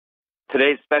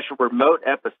Today's special remote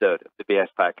episode of the BS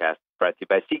Podcast is brought to you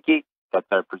by SeatGeek. That's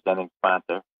our presenting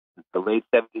sponsor. It's the late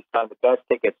 70s found the best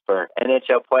tickets for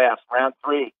NHL playoffs round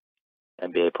 3,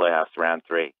 NBA playoffs round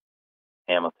 3,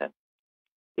 Hamilton,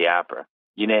 the Opera,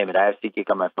 you name it. I have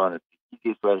SeatGeek on my phone. It's the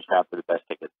easiest way to shop for the best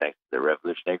tickets thanks to their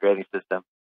revolutionary grading system.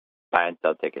 Buy and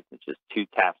sell tickets in just 2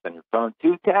 taps on your phone.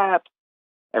 2 taps.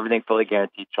 Everything fully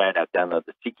guaranteed. Try it out. Download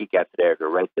the SeatGeek app today or go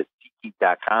right to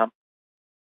SeatGeek.com.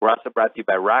 We're also brought to you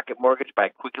by Rocket Mortgage by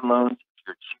Quicken Loans. If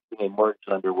you're choosing a mortgage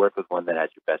lender, work with one that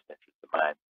has your best interest in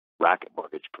mind. Rocket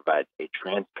Mortgage provides a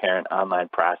transparent online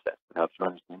process that helps you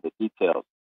understand the details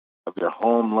of your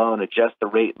home loan, adjust the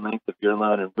rate and length of your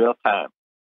loan in real time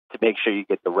to make sure you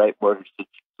get the right mortgage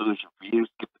solution for you.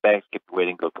 Skip the bank, skip the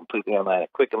waiting, go completely online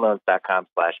at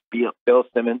quickenloans.com/Bill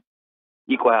Simmons,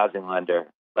 equal housing lender,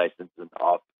 licensed in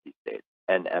all 50 states,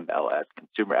 NMLS,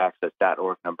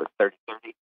 consumeraccess.org, number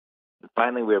 3030. And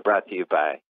finally, we are brought to you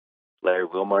by Larry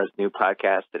Wilmore's new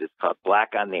podcast that is called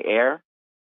Black on the Air,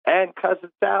 and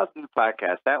Cousin Sal's new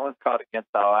podcast. That one's called Against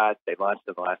All Odds. They launched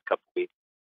in the last couple of weeks.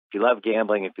 If you love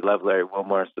gambling, if you love Larry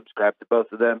Wilmore, subscribe to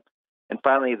both of them. And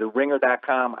finally,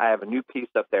 TheRinger.com. I have a new piece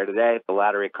up there today, the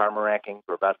Lottery Karma Rankings.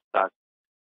 We're about to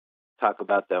talk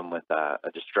about them with a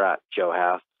distraught Joe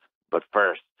House. But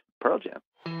first, Pearl Jam.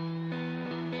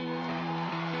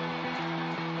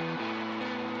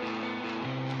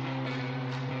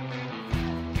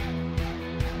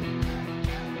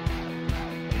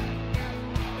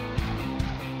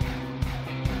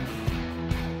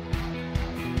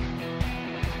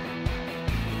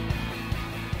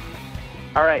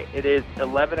 All right, it is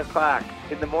 11 o'clock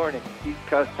in the morning, East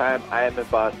Coast time. I am in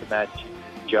Boston, Massachusetts.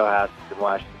 Joe House is in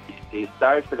Washington, D.C.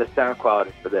 Sorry for the sound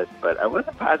quality for this, but I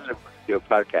wasn't positive for to do a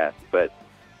podcast. But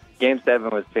Game 7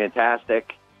 was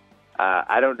fantastic.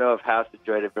 I don't know if House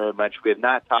enjoyed it very much. We have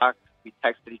not talked. We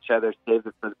texted each other, saved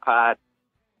it for the pod.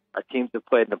 Our teams have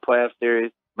played in the playoff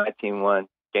series. My team won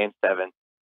Game 7,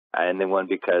 and they won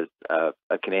because of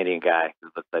a Canadian guy who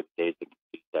looks like Dazed and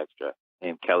Confused Extra,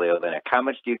 named Kelly Olynyk. How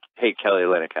much do you hate Kelly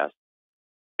Olynyk, House?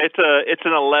 It's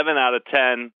an 11 out of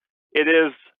 10. It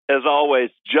is, as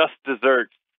always, just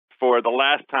desserts for the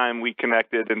last time we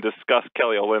connected and discussed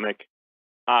Kelly Olynyk.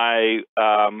 I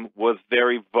was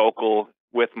very vocal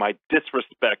with my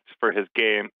disrespect for his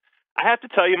game. I have to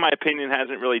tell you, my opinion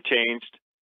hasn't really changed.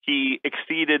 He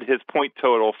exceeded his point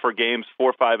total for games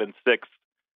 4, 5, and 6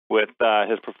 with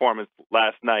his performance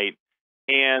last night.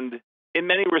 And in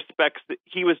many respects,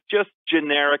 he was just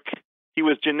generic. He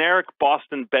was generic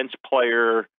Boston bench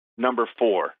player number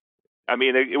 4. I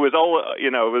mean, it was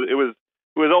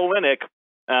Olynyk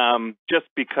just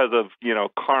because of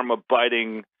karma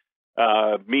biting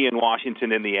me in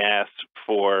Washington in the ass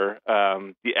for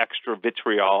the extra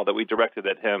vitriol that we directed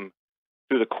at him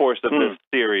through the course of this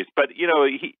series. But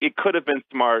it could have been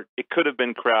Smart. It could have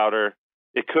been Crowder.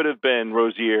 It could have been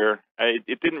Rozier.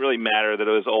 It didn't really matter that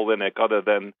it was Olynyk, other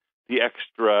than the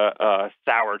extra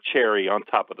sour cherry on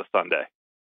top of the sundae.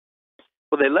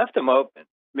 Well, they left him open.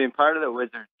 I mean, part of the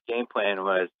Wizards' game plan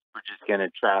was we're just going to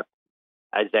trap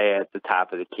Isaiah at the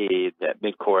top of the key, at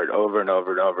midcourt, over and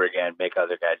over and over again, make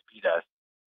other guys beat us.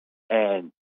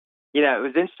 And, it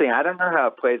was interesting. I don't know how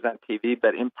it plays on TV,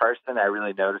 but in person, I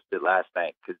really noticed it last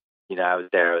night because, I was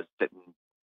there. I was sitting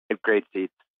in great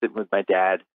seats, sitting with my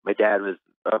dad. My dad was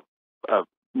a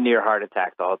near heart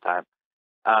attack the whole time.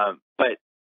 But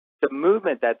the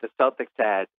movement that the Celtics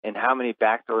had and how many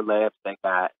backdoor layups they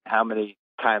got, how many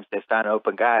times they found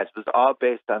open guys, was all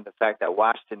based on the fact that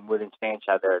Washington wouldn't change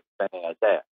how they're defending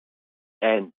Isaiah.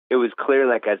 And it was clear,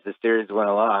 like, as the series went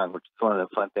along, which is one of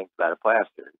the fun things about a playoff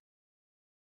series,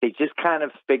 they just kind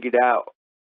of figured out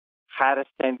how to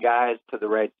send guys to the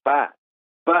right spot.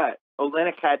 But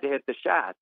Olynyk had to hit the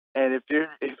shots. And if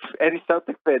any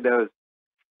Celtics fan knows,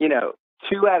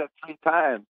 2 out of 3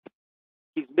 times,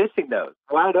 he's missing those,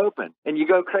 wide open, and you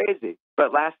go crazy.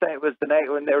 But last night was the night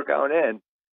when they were going in,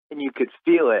 and you could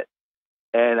feel it.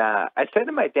 And I said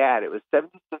to my dad, it was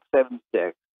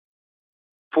 76-76,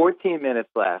 14 minutes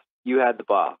left, you had the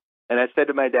ball. And I said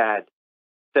to my dad,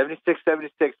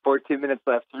 76-76, 14 minutes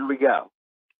left, here we go.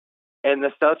 And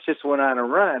the Celtics just went on a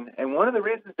run. And one of the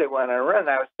reasons they went on a run,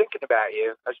 I was thinking about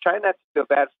you. I was trying not to feel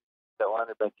bad because I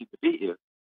wanted my team to beat you.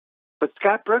 But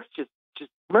Scott Brooks just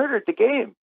murdered the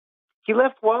game. He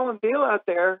left Wall and Beal out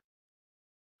there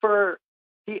for,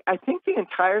 I think, the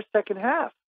entire second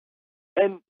half.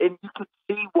 And you could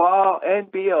see Wall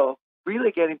and Beal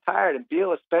really getting tired. And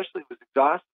Beal especially was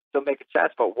exhausted, still making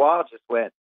shots. But Wall just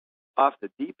went off the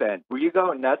deep end. Were you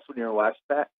going nuts when you were watching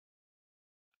that?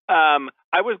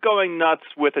 I was going nuts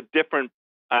with a different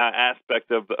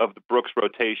aspect of the Brooks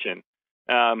rotation.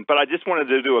 But I just wanted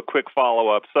to do a quick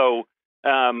follow-up. So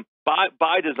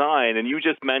by design, and you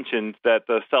just mentioned that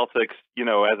the Celtics,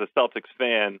 as a Celtics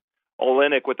fan,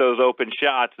 Olynyk with those open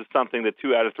shots is something that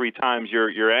 2 out of 3 times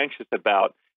you're anxious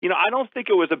about. I don't think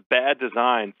it was a bad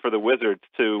design for the Wizards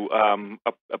to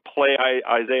play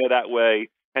Isaiah that way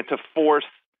and to force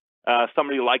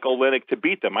somebody like Olynyk to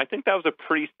beat them. I think that was a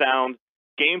pretty sound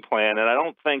game plan, and I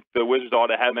don't think the Wizards ought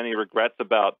to have any regrets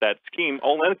about that scheme.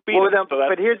 Olynyk beat them.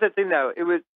 But here's the thing, though. It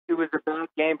was a bad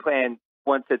game plan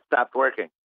once it stopped working.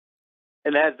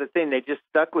 And that's the thing. They just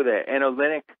stuck with it, and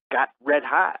Olynyk got red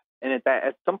hot. And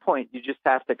at some point, you just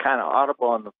have to kind of audible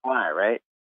on the fly, right?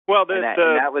 Well, and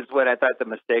that was what I thought the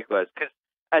mistake was, because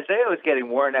Isaiah was getting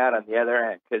worn out on the other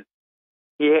end, because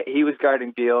he was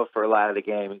guarding Beal for a lot of the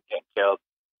game and getting killed.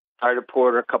 Guarded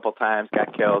Porter a couple times,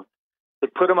 got killed. They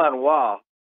put him on Wall,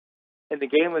 and the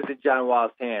game was in John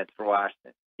Wall's hands for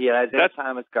Washington. He had Isaiah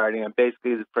Thomas guarding him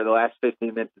basically for the last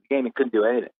 15 minutes of the game. He couldn't do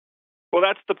anything. Well,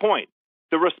 that's the point.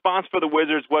 The response for the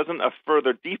Wizards wasn't a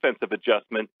further defensive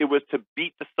adjustment. It was to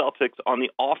beat the Celtics on the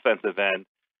offensive end.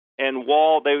 And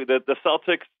Wall, the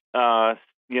Celtics,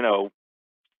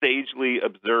 sagely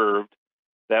observed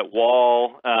that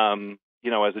Wall,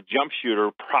 as a jump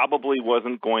shooter, probably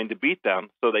wasn't going to beat them.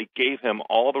 So they gave him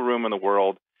all the room in the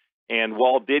world. And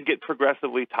Wall did get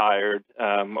progressively tired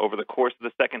over the course of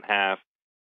the second half.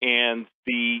 And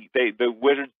the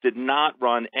Wizards did not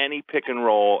run any pick and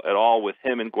roll at all with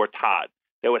him and Gortat.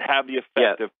 That would have the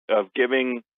effect of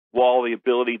giving Wall the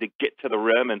ability to get to the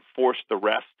rim and force the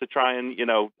refs to try and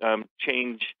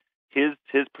change his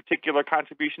particular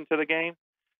contribution to the game.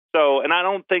 So, and I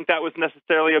don't think that was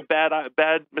necessarily a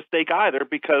bad mistake either,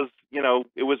 because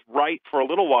it was right for a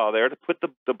little while there to put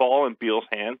the ball in Beal's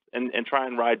hands and try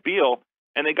and ride Beal,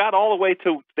 and they got all the way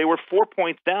to they were 4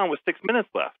 points down with 6 minutes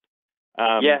left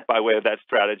by way of that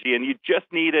strategy, and you just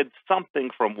needed something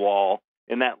from Wall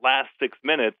in that last 6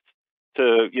 minutes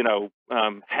to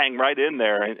hang right in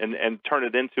there and turn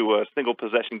it into a single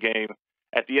possession game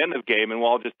at the end of the game, and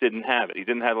Wall just didn't have it. He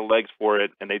didn't have the legs for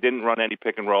it, and they didn't run any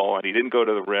pick and roll, and he didn't go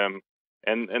to the rim,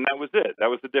 and that was it. That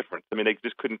was the difference. I mean, they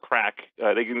just couldn't crack.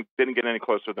 They didn't get any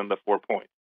closer than the 4 points.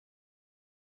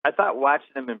 I thought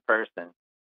watching him in person,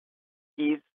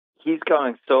 he's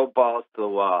going so balls to the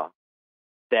wall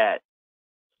that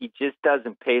he just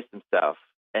doesn't pace himself.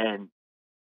 And,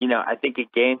 I think in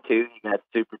game 2, he got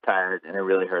super tired, and it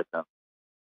really hurt them.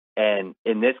 And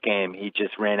in this game, he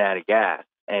just ran out of gas.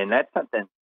 And that's something,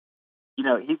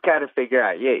 he's got to figure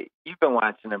out. Yeah, you've been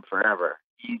watching him forever.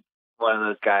 He's one of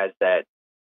those guys that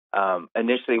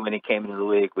initially when he came into the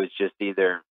league was just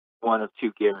either one of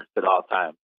 2 gears at all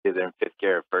times, either in 5th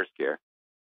gear or 1st gear.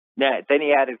 Now, then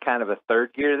he added kind of a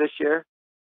 3rd gear this year.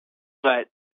 But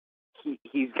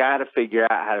he's got to figure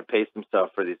out how to pace himself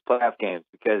for these playoff games,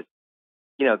 because,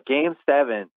 Game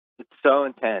 7, it's so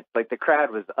intense. Like, the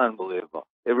crowd was unbelievable.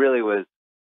 It really was.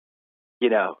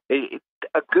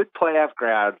 A good playoff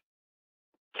crowd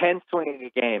can swing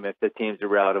a game if the teams are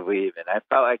relatively even. I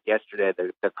felt like yesterday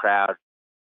the crowd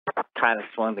kind of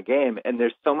swung the game, and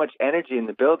there's so much energy in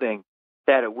the building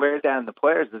that it wears down the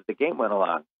players as the game went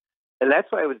along. And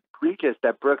that's why it was egregious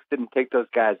that Brooks didn't take those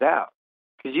guys out,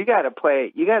 because you got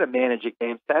to manage a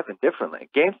Game 7 differently.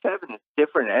 Game 7 is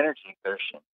different energy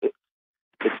exertion.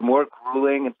 It's more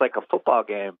grueling. It's like a football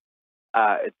game.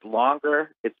 It's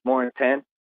longer. It's more intense.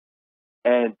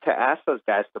 And to ask those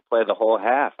guys to play the whole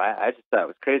half, I just thought it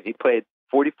was crazy. He played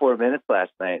 44 minutes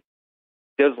last night.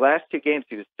 Those last 2 games,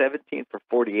 he was 17 for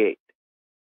 48.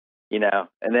 And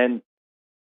then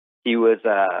he was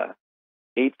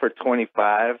 8 for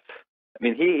 25. I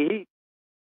mean,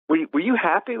 were you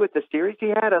happy with the series he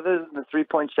had, other than the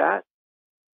 3-point shot?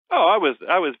 Oh,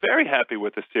 I was very happy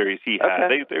with the series he had.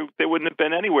 Okay. They wouldn't have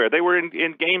been anywhere. They were in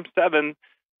Game 7.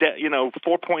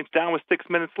 4 points down with 6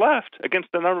 minutes left against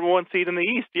the number 1 seed in the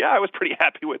East. Yeah, I was pretty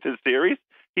happy with his series.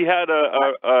 He had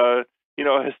a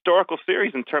historical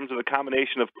series in terms of the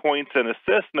combination of points and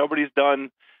assists. Nobody's done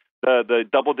the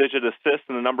double-digit assists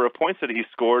and the number of points that he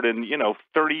scored in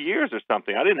 30 years or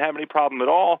something. I didn't have any problem at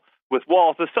all with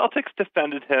Wall. The Celtics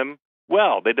defended him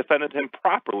well. They defended him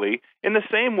properly in the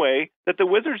same way that the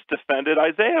Wizards defended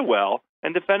Isaiah well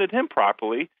and defended him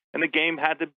properly. And the game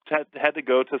had to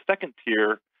go to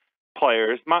second-tier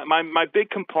players. My big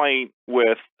complaint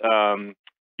with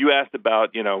you asked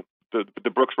about the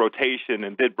Brooks rotation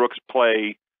and did Brooks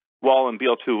play Wall and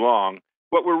Beal too long.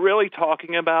 What we're really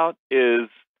talking about is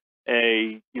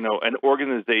an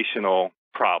organizational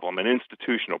problem, an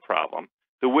institutional problem.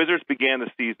 The Wizards began the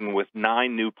season with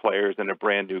 9 new players and a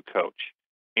brand new coach,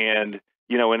 and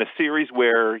in a series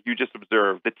where you just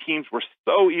observed the teams were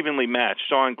so evenly matched.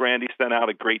 Sean Grandy sent out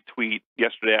a great tweet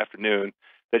yesterday afternoon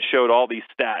that showed all these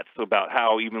stats about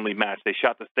how evenly matched. They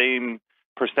shot the same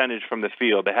percentage from the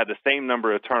field. They had the same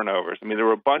number of turnovers. I mean, there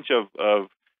were a bunch of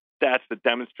stats that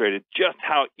demonstrated just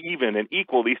how even and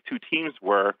equal these two teams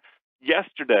were.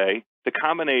 Yesterday, the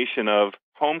combination of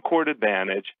home court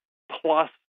advantage plus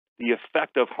the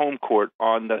effect of home court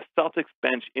on the Celtics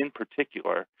bench in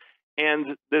particular,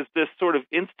 and there's this sort of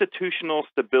institutional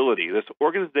stability, this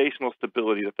organizational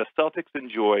stability that the Celtics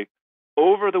enjoy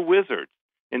over the Wizards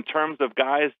in terms of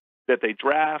guys that they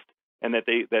draft and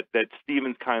that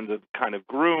Stevens kind of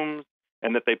grooms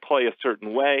and that they play a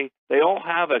certain way. They all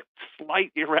have a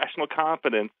slight irrational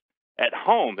confidence at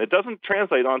home. It doesn't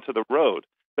translate onto the road.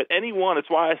 But anyone, it's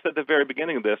why I said at the very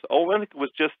beginning of this, Olynyk was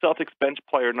just Celtics bench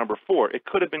player number 4. It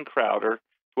could have been Crowder,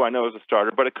 who I know is a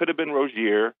starter, but it could have been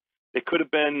Rozier. It could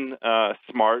have been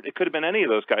Smart. It could have been any of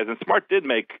those guys. And Smart did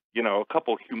make, a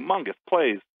couple humongous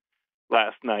plays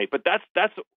last night. But that's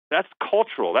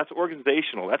cultural. That's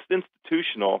organizational. That's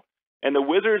institutional. And the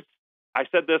Wizards, I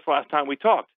said this last time we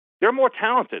talked, they're more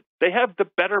talented. They have the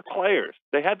better players.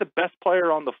 They had the best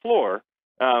player on the floor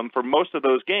for most of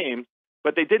those games,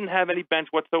 but they didn't have any bench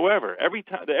whatsoever. Every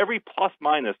plus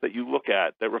minus that you look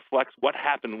at that reflects what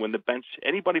happened when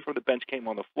anybody from the bench came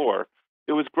on the floor,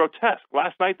 it was grotesque.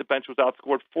 Last night, the bench was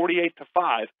outscored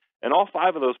 48-5, and all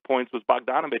 5 of those points was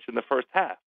Bogdanovich in the first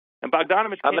half. And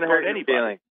Bogdanovich can't hurt anybody. I'm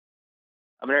going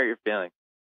to hurt your feelings.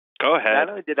 Go ahead. Not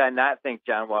only did I not think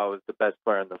John Wall was the best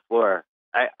player on the floor,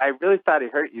 I really thought he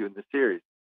hurt you in the series.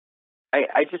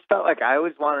 I just felt like I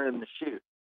always wanted him to shoot.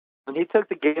 When he took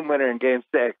the game winner in Game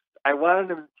 6, I wanted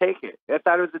him to take it. I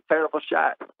thought it was a terrible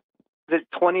shot. The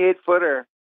 28-footer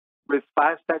with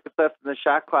 5 seconds left in the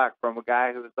shot clock from a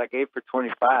guy who was like 8 for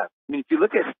 25. I mean, if you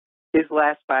look at his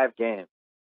last 5 games,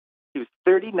 he was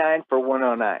 39 for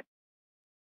 109.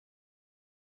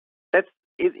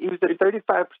 He was a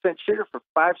 35% shooter for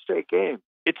 5 straight games.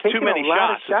 It's too many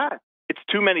shots. It's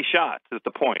too many shots is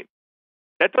the point.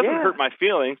 That doesn't hurt my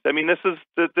feelings. I mean, this was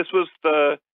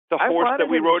the horse that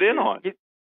we rode in on.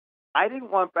 I didn't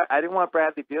want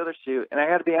Bradley Beal to shoot, and I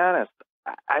got to be honest.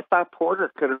 I thought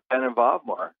Porter could have been involved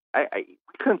more. We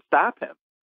couldn't stop him.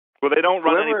 Well, they don't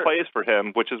run any plays for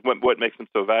him, which is what makes him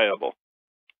so valuable.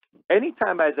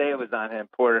 Anytime Isaiah was on him,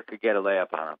 Porter could get a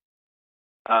layup on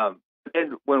him.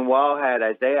 And when Wall had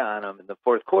Isaiah on him in the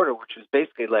fourth quarter, which was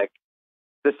basically like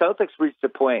the Celtics reached a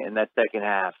point in that second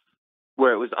half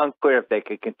where it was unclear if they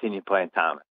could continue playing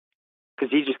Thomas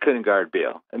because he just couldn't guard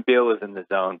Beal, and Beal was in the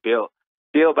zone. Beal,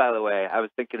 by the way, I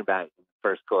was thinking about it in the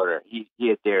first quarter. He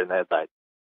had deer in the headlights,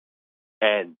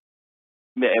 and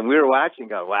we were watching.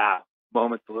 Go, wow,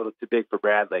 moment's a little too big for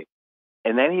Bradley,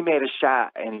 and then he made a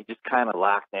shot, and he just kind of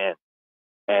locked in.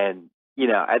 And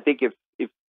I think if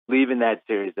leaving that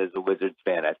series as a Wizards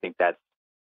fan, I think that's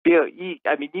Beal.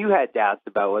 You had doubts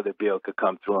about whether Beal could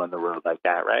come through on the road like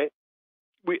that, right?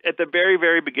 We at the very,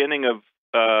 very beginning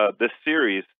of this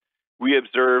series, we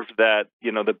observed that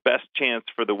the best chance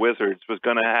for the Wizards was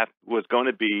going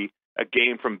to be a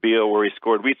game from Beal where he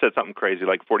scored. We said something crazy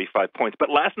like 45 points, but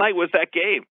last night was that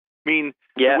game. I mean,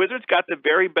 The Wizards got the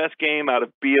very best game out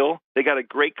of Beal. They got a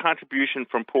great contribution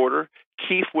from Porter.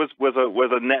 Keefe was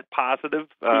a net positive.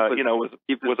 Was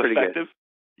effective. Good.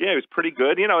 Yeah, he was pretty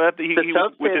good. He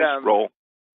was with his role.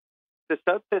 The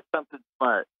Subs did something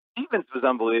smart. Stevens was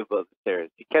unbelievable in the series.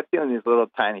 He kept doing these little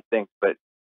tiny things, but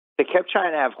they kept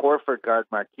trying to have Horford guard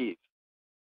Markieff.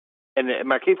 And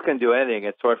Markieff couldn't do anything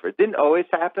against Horford. It didn't always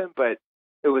happen, but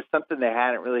it was something they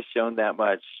hadn't really shown that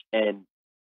much. And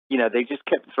they just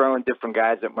kept throwing different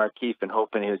guys at Markieff and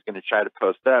hoping he was going to try to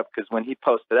post up. Because when he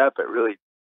posted up, it really,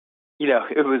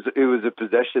 it was a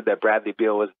possession that Bradley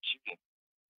Beal wasn't shooting.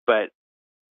 But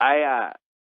I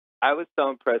was so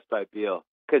impressed by Beal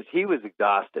because he was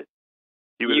exhausted.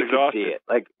 He was exhausted.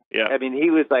 Could see it.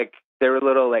 He was like, they were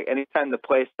little, like anytime the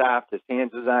play stopped, his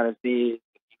hands was on his knees.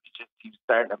 He was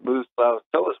starting to move slow.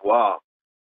 So was Wall.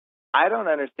 I don't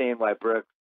understand why Brooks.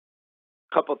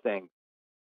 Couple things.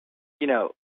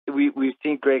 We've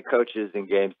seen great coaches in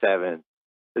Game 7,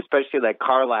 especially like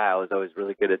Carlisle is always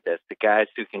really good at this. The guys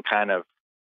who can kind of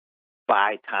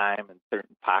buy time in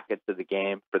certain pockets of the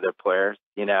game for their players.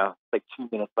 Like 2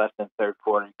 minutes left in the third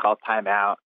quarter, you call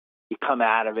timeout, you come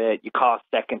out of it, you call a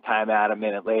second timeout a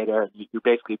minute later. You're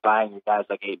basically buying your guys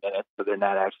like 8 minutes, so they're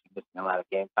not actually missing a lot of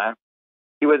game time.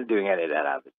 He wasn't doing any of that,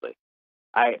 obviously.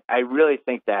 I really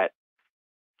think that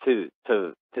to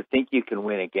think you can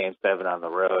win a Game 7 on the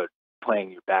road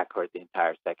playing your backcourt the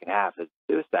entire second half is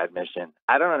a suicide mission.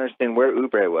 I don't understand where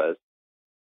Oubre was,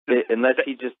 unless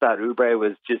he just thought Oubre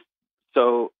was just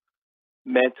so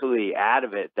mentally out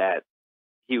of it that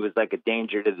he was like a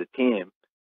danger to the team.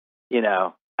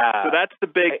 So that's the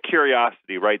big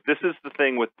curiosity, right? This is the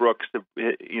thing with Brooks,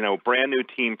 brand new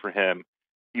team for him.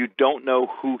 You don't know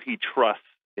who he trusts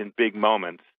in big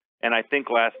moments. And I think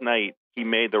last night he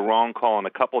made the wrong call in a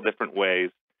couple different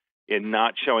ways in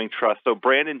not showing trust. So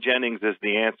Brandon Jennings is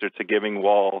the answer to giving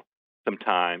Wall some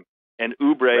time. And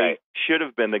Oubre should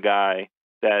have been the guy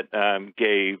that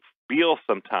gave Beal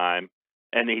some time.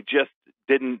 And he just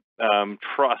didn't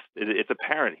trust. It's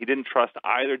apparent he didn't trust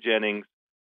either Jennings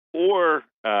or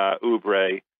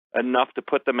Oubre enough to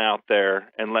put them out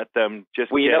there and let them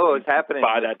just what was happening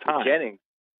by that time.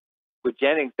 With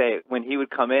Jennings, when he would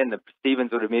come in, the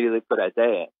Stevens would immediately put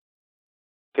Isaiah in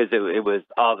because it was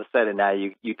all of a sudden now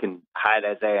you can hide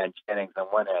Isaiah and Jennings on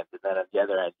one end, and then on the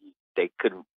other end they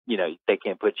couldn't, they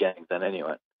can't put Jennings on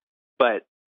anyone. But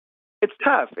it's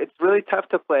tough. It's really tough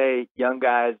to play young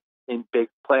guys in big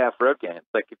playoff road games.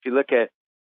 Like if you look at,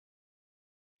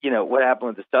 what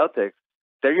happened with the Celtics,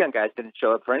 their young guys didn't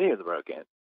show up for any of the road games.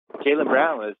 Jaylen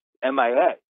Brown was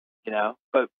MIA,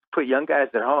 but put young guys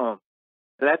at home.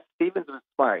 And Stevens was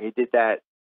smart. He did that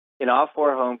in all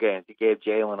 4 home games. He gave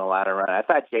Jaylen a lot of run. I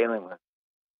thought Jaylen was,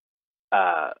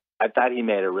 I thought he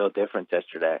made a real difference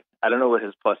yesterday. I don't know what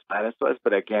his plus minus was,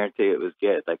 but I guarantee it was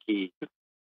good. Like he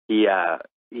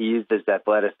used his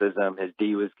athleticism. His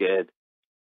D was good.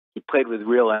 He played with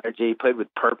real energy. He played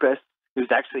with purpose. He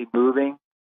was actually moving,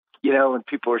 when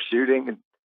people were shooting. And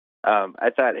I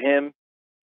thought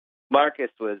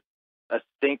Marcus was a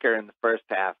stinker in the first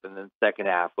half, and then the second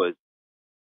half was,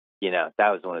 that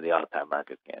was one of the all-time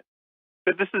Marcus games.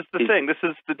 But this is the thing. This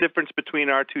is the difference between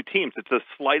our two teams. It's the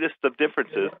slightest of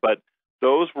differences, but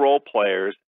those role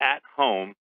players at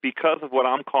home, because of what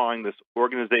I'm calling this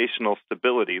organizational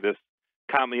stability, this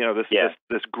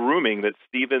grooming that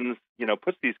Stevens,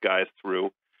 puts these guys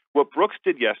through. What Brooks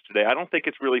did yesterday, I don't think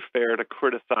it's really fair to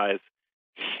criticize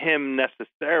him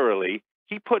necessarily.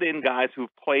 He put in guys who've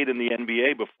played in the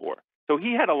NBA before. So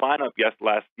he had a lineup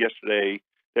yesterday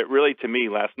that really, to me,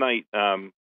 last night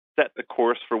set the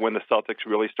course for when the Celtics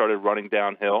really started running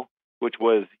downhill, which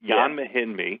was Jan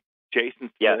Mahinmi, Jason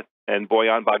Smith, and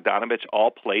Bojan Bogdanovic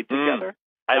all played together.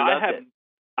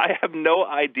 I have no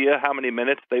idea how many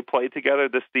minutes they played together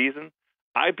this season.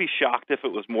 I'd be shocked if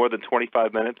it was more than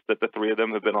 25 minutes that the three of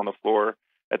them have been on the floor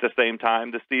at the same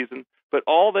time this season. But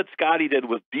all that Scotty did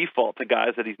was default to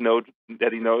guys that he knows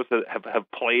that have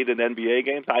played in NBA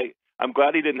games. I'm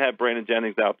glad he didn't have Brandon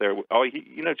Jennings out there.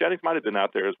 Jennings might have been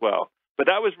out there as well. But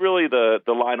that was really the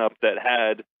lineup that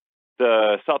had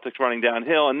the Celtics running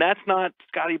downhill, and that's not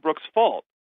Scotty Brooks' fault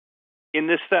in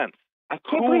this sense.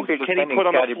 Who can he put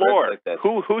on the floor? Like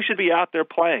who should be out there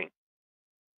playing?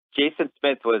 Jason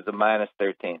Smith was a minus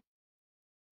 13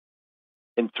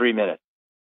 in 3 minutes.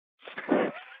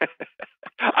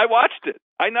 I watched it.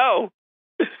 I know.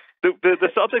 The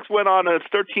Celtics went on a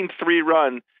 13-3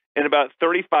 run in about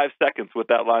 35 seconds with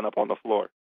that lineup on the floor.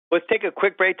 Let's take a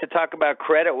quick break to talk about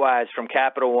credit-wise from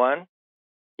Capital One.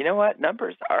 You know what?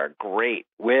 Numbers are great.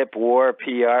 WHIP, WAR,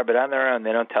 PR, but on their own,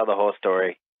 they don't tell the whole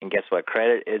story. And guess what?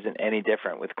 Credit isn't any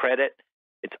different. With credit,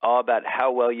 it's all about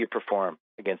how well you perform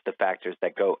against the factors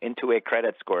that go into a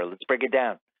credit score. Let's break it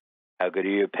down. How good are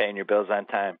you at paying your bills on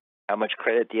time? How much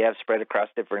credit do you have spread across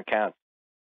different accounts?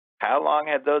 How long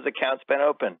have those accounts been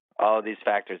open? All of these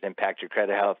factors impact your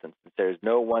credit health, and since there's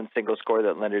no one single score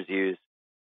that lenders use,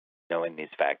 knowing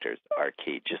these factors are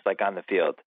key. Just like on the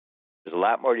field, there's a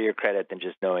lot more to your credit than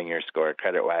just knowing your score.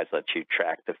 CreditWise lets you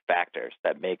track the factors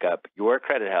that make up your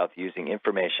credit health using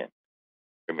information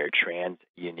from your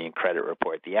TransUnion credit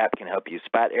report. The app can help you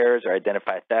spot errors or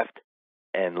identify theft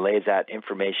and lays out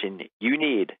information you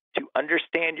need to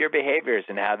understand your behaviors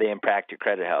and how they impact your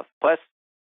credit health. Plus,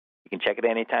 you can check it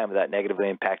anytime without negatively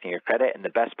impacting your credit. And the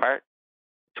best part,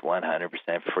 it's 100%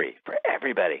 free for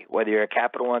everybody, whether you're a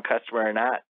Capital One customer or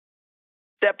not.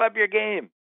 Step up your game.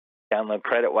 Download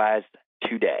CreditWise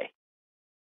today.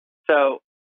 So,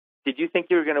 did you think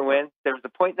you were going to win? There was a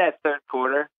point in that third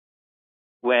quarter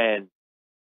when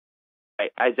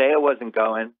Isaiah wasn't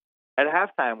going. At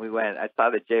halftime, I saw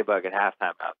the J-Bug at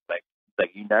halftime. I was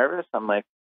like, you nervous? I'm like,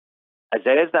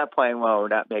 Isaiah's not playing well. We're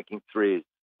not making threes.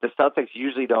 The Celtics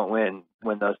usually don't win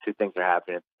when those two things are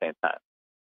happening at the same time.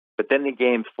 But then the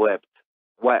game flipped.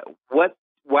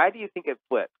 Why do you think it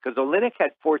flipped? Because Olynyk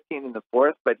had 14 in the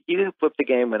fourth, but he didn't flip the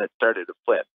game when it started to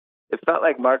flip. It felt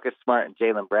like Marcus Smart and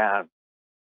Jaylen Brown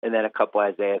and then a couple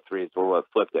Isaiah threes were what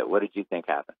flipped it. What did you think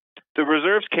happened? The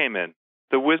reserves came in.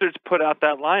 The Wizards put out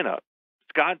that lineup.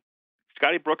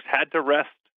 Scotty Brooks had to rest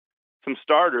some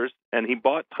starters, and he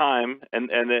bought time, and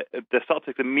the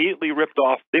Celtics immediately ripped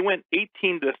off. They went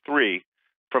 18-3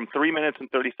 from 3 minutes and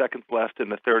 30 seconds left in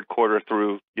the third quarter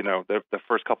through, the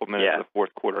first couple minutes of the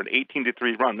fourth quarter, an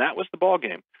 18-3 run. That was the ball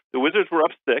game. The Wizards were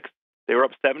up 6. They were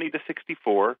up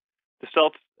 70-64. The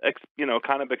Celtics,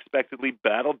 kind of expectedly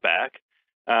battled back,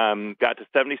 got to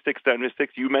 76-76.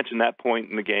 You mentioned that point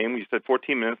in the game. You said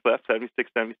 14 minutes left,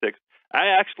 76-76. I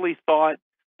actually thought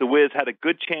the Wiz had a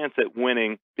good chance at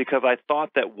winning because I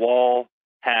thought that Wall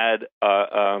had,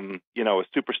 a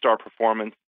superstar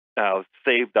performance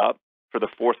saved up for the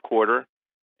fourth quarter.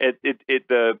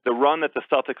 The run that the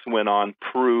Celtics went on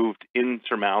proved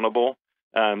insurmountable,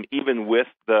 even with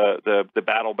the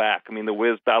battle back. I mean, the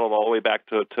Wiz battled all the way back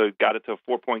to got it to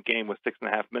a 4-point game with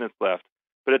 6.5 minutes left,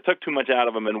 but it took too much out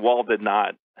of him, and Wall did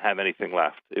not have anything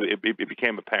left. It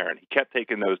became apparent. He kept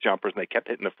taking those jumpers, and they kept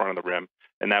hitting the front of the rim,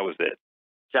 and that was it.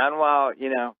 John Wall,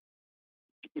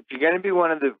 if you're going to be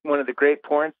one of the great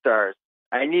porn stars,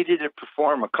 I need you to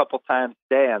perform a couple times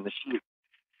a day on the shoot.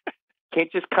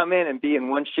 Can't just come in and be in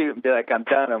one shoot and be like, I'm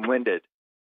done, I'm winded.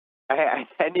 I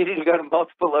need you to go to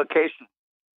multiple locations.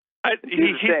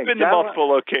 He's been to multiple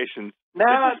locations. No,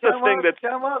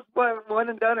 John Wall's one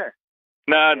and doneer.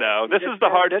 No. This is the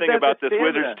hard thing about this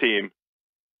Wizards team.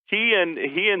 He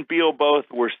and Beal both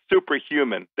were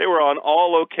superhuman. They were on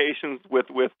all locations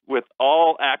with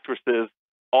all actresses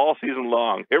all season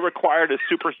long. It required a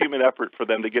superhuman effort for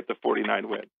them to get the 49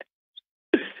 win.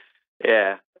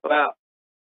 Yeah. Well,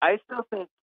 I still think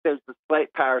there's a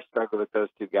slight power struggle with those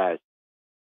two guys.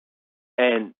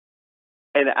 And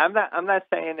I'm not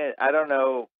saying it. I don't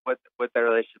know what their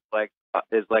relationship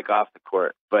is like off the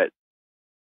court, but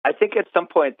I think at some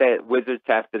point that Wizards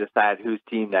have to decide whose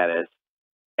team that is,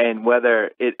 and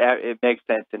whether it makes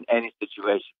sense in any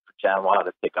situation for John Wall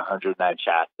to take 109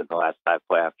 shots in the last 5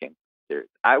 playoff games.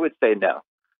 I would say no.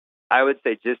 I would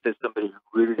say just as somebody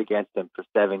who rooted against him for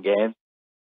 7 games,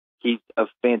 he's a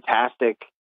fantastic,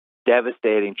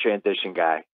 devastating transition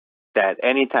guy. That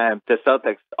anytime the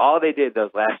Celtics, all they did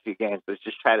those last few games was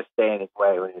just try to stay in his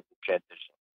way when he was in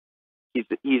transition.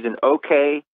 He's an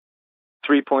okay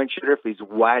 3-point shooter if he's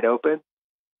wide open,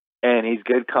 and he's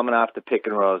good coming off the pick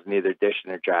and rolls, neither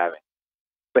dishing or driving.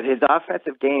 But his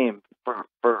offensive game,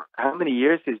 for how many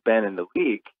years he's been in the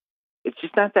league, it's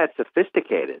just not that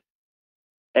sophisticated.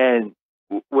 And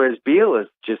whereas Beal is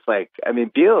just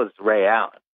Beal is Ray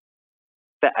Allen.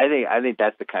 I think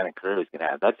that's the kind of career he's going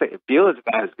to have. Beal is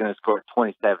a guy who's going to score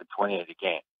 27, 28 a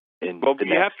game.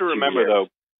 You have to remember, though,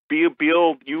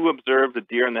 Beal, you observed the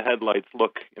deer in the headlights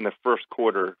look in the first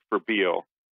quarter for Beal.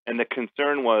 And the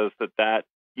concern was that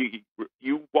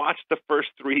you watched the first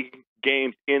 3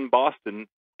 games in Boston,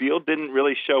 Beal didn't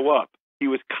really show up. He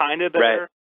was kind of there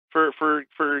for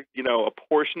a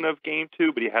portion of game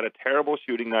 2, but he had a terrible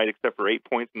shooting night except for 8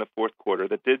 points in the fourth quarter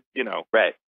that did,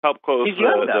 help close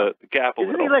the gap a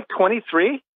little. Isn't he like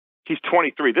 23? He's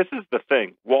 23. This is the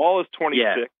thing. Wall is 26.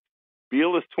 Yeah.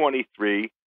 Beal is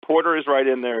 23. Porter is right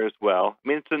in there as well. I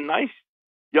mean, it's a nice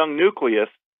young nucleus.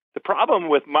 The problem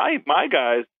with my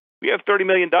guys, we have $30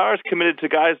 million committed to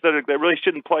guys that really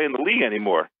shouldn't play in the league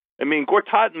anymore. I mean,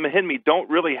 Gortat and Mahinmi don't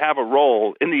really have a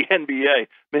role in the NBA.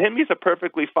 Mahinmi's a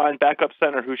perfectly fine backup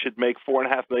center who should make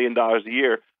 $4.5 million a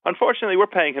year. Unfortunately, we're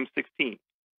paying him $16.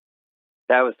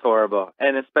 That was horrible.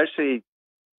 And especially,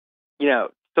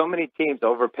 so many teams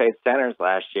overpaid centers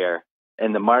last year,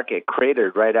 and the market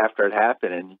cratered right after it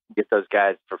happened, and you can get those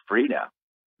guys for free now.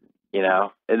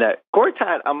 And that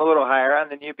Gortat, I'm a little higher on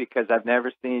than you because I've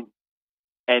never seen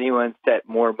anyone set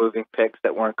more moving picks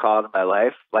that weren't called in my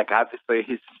life. Like,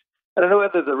 obviously, I don't know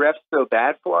whether the refs feel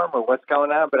bad for him or what's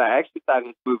going on, but I actually thought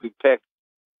his moving picks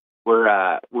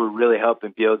were really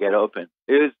helping Beal get open.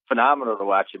 It was phenomenal to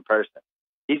watch in person.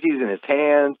 He's using his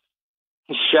hands.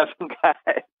 He's shoving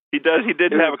guys. He does. He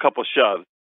did have a couple shoves.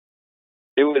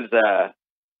 It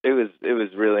was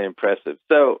really impressive.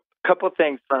 So, a couple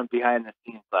things from behind the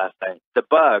scenes last night. The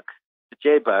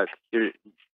J-Bug, you're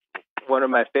one of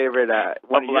my favorite,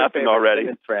 one of your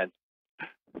favorite friends.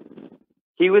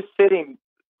 He was sitting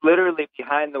literally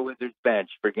behind the Wizards bench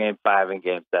for Game 5 and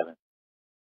Game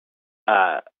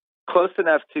 7. Close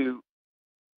enough to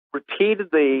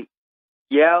repeatedly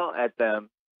yell at them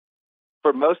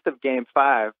for most of Game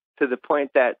 5 to the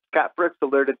point that Scott Brooks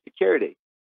alerted security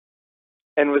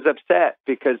and was upset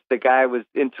because the guy was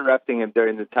interrupting him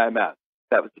during the timeout.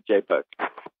 That was the J-Bug.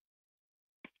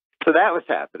 So that was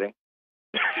happening.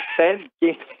 Then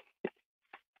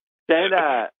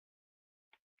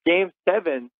Game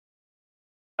 7,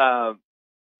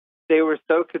 they were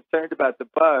so concerned about the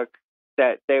Bug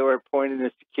that they were pointing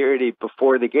to security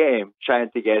before the game, trying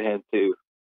to get him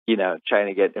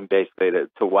basically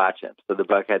to watch him. So the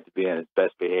Bug had to be on his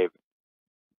best behavior.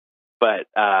 But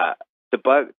the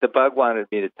bug wanted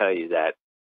me to tell you that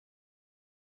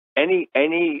any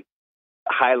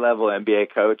high level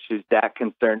NBA coach who's that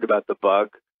concerned about the bug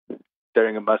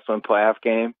during a must-win playoff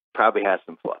game probably has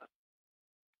some flaws.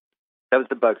 That was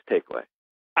the Bug's takeaway.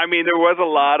 I mean, there was a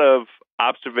lot of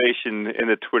observation in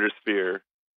the Twitter sphere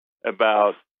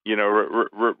about,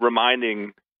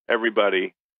 reminding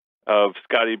everybody of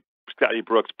Scotty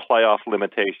Brooks' playoff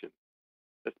limitation,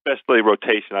 especially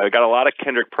rotation. I got a lot of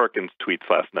Kendrick Perkins tweets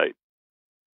last night.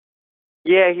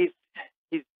 Yeah,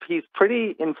 he's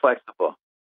pretty inflexible.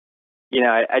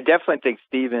 I definitely think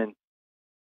Stevens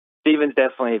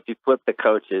definitely, if you flip the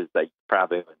coaches, like,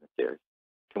 probably win the series.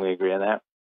 Can we agree on that?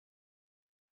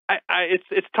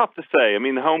 It's tough to say. I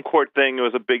mean, the home court thing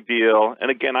was a big deal.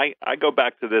 And again, I go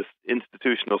back to this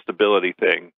institutional stability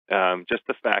thing. Just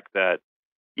the fact that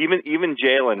even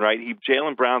Jaylen, right?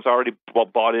 Jaylen Brown's already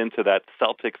bought into that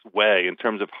Celtics way in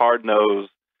terms of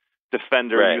hard-nosed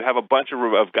defender. Right. You have a bunch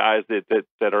of guys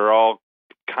that are all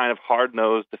kind of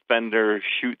hard-nosed defender,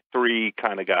 shoot three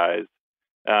kind of guys.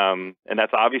 And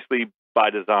that's obviously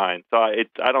by design. So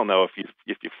I don't know if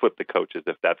you flip the coaches,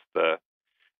 if that's the...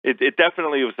 It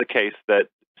definitely was the case that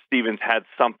Stevens had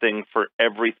something for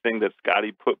everything that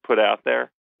Scotty put out there,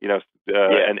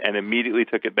 and immediately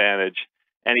took advantage.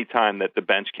 Anytime that the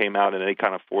bench came out in any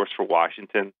kind of force for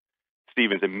Washington,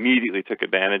 Stevens immediately took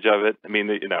advantage of it. I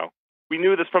mean, we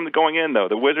knew this from the going in, though.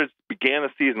 The Wizards began the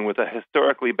season with a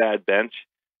historically bad bench,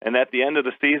 and at the end of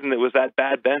the season, it was that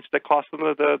bad bench that cost them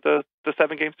the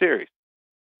 7-game series.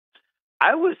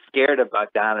 I was scared of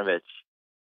Bogdanovich.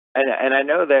 And I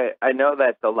know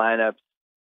that the lineups,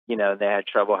 they had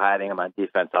trouble hiding him on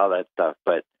defense, all that stuff.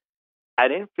 But I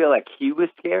didn't feel like he was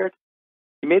scared.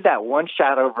 He made that one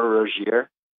shot over Rozier.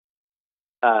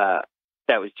 That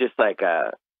was just like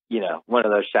one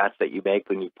of those shots that you make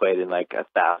when you played in like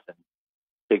 1,000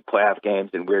 big playoff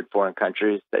games in weird foreign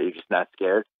countries that you're just not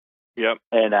scared. Yep.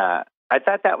 And I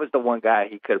thought that was the one guy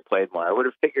he could have played more. I would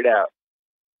have figured out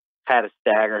how to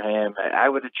stagger him. I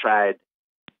would have tried.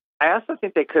 I also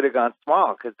think they could have gone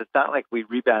small because it's not like we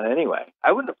rebound anyway.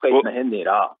 I wouldn't have played Mahinmi at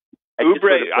all.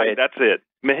 That's it.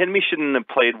 Mahinmi shouldn't have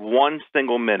played one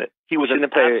single minute. He was an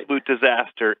absolute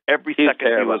disaster every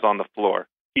second he was on the floor.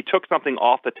 He took something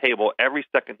off the table every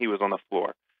second he was on the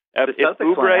floor. If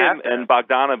Oubre and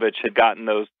Bogdanovich had gotten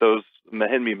those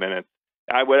Mahinmi minutes,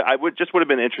 I would have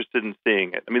been interested in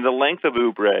seeing it. I mean, the length of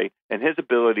Oubre and his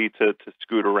ability to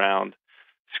scoot around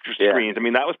screens. I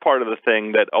mean, that was part of the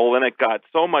thing that Olynyk got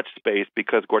so much space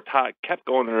because Gortat kept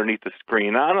going underneath the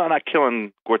screen. I'm not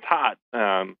killing Gortat.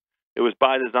 It was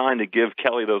by design to give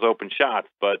Kelly those open shots.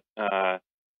 But,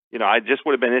 I just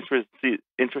would have been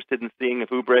interested in seeing if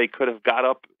Oubre could have got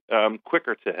up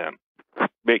quicker to him.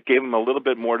 It gave him a little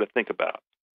bit more to think about.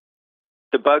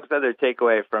 The Bugs' other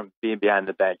takeaway from being behind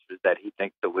the bench was that he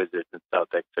thinks the Wizards and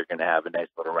Celtics are going to have a nice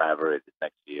little rivalry the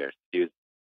next few years.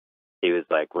 He was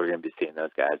like, we're going to be seeing those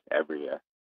guys every year.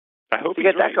 I hope you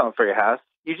get that going for your house.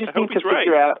 You just need to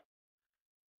figure out,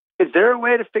 is there a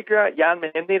way to figure out Jan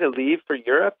Mahinmi to leave for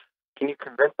Europe? Can you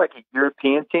convince like a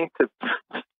European team to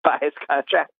buy his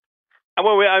contract?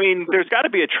 Well, I mean, there's got to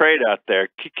be a trade out there.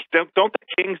 Don't the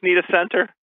Kings need a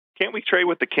center? Can't we trade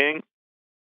with the Kings?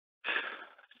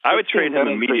 I would trade him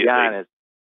immediately.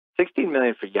 $16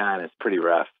 million for Jan is pretty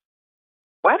rough.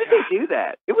 Why did they do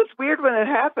that? It was weird when it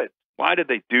happened. Why did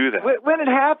they do that? When it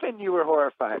happened, you were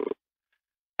horrified.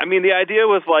 I mean, the idea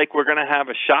was like, we're going to have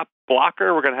a shot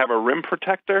blocker. We're going to have a rim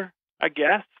protector, I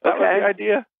guess. That was the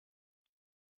idea.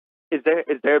 Is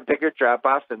there a bigger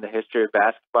drop-off in the history of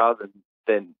basketball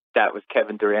than that was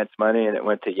Kevin Durant's money and it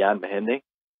went to Jan Mahinmi?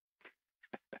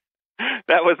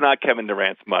 That was not Kevin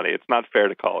Durant's money. It's not fair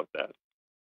to call it that.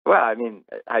 Well, I mean,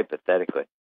 hypothetically.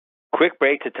 Quick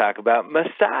break to talk about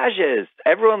massages.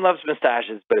 Everyone loves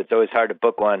massages, but it's always hard to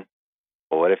book one.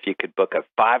 Well, what if you could book a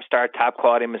 5-star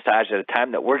top-quality massage at a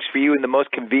time that works for you in the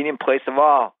most convenient place of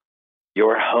all,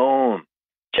 your home?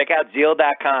 Check out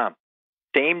Zeal.com.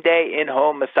 Same-day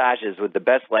in-home massages with the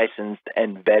best licensed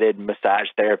and vetted massage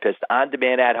therapists on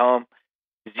demand at home.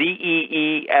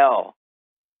 ZEEL.com.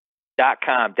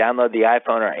 Download the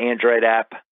iPhone or Android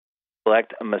app.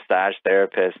 Select a massage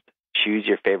therapist. Choose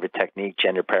your favorite technique,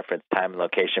 gender preference, time, and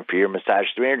location for your massage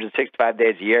 365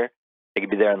 days a year. They can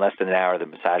be there in less than an hour. The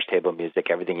massage table, music,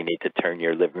 everything you need to turn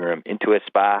your living room into a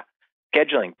spa.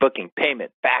 Scheduling, booking,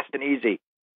 payment, fast and easy.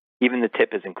 Even the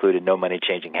tip is included, no money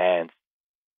changing hands.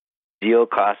 Deal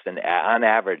costs on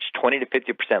average 20 to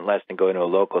 50% less than going to a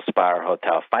local spa or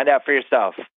hotel. Find out for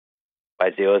yourself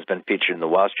why Zeal has been featured in the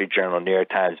Wall Street Journal, New York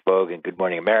Times, Vogue, and Good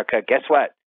Morning America. Guess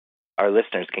what? Our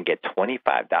listeners can get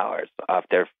 $25 off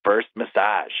their first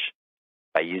massage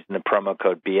by using the promo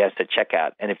code BS at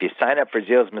checkout. And if you sign up for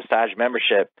Zeal's massage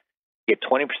membership, you get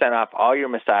 20% off all your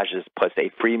massages plus a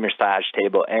free massage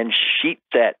table and sheet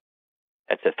set.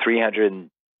 That's a $380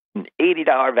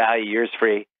 value, yours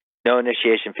free. No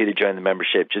initiation fee to join the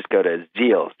membership. Just go to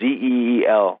Zeal,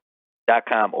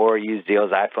 ZEEL.com, or use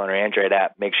Zeal's iPhone or Android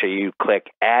app. Make sure you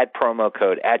click add promo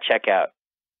code at checkout.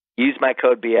 Use my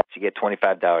code BS to get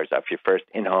 $25 off your first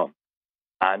in-home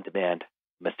on-demand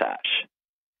massage.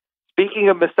 Speaking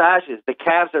of massages, the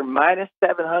Cavs are minus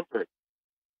 700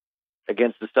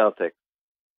 against the Celtics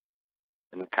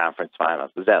in the conference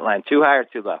finals. Is that line too high or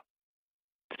too low?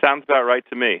 Sounds about right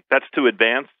to me. That's to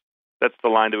advance. That's the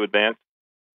line to advance.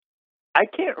 I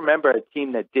can't remember a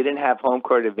team that didn't have home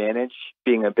court advantage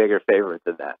being a bigger favorite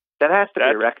than that. That has to be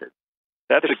a record.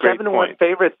 That's a great point. 7-1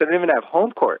 favorites that don't even have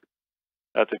home court.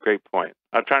 That's a great point.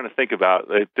 I'm trying to think about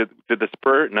did the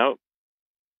Spurs? No.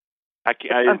 I've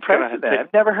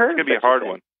never heard. It's going to be a hard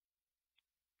one.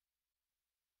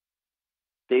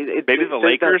 Maybe the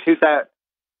Lakers.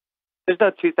 There's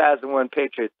no 2001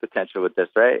 Patriots potential with this,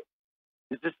 right?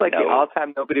 Is this like the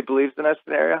all-time nobody believes in us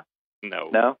scenario? No.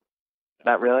 No?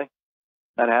 Not really?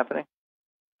 Not happening?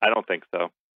 I don't think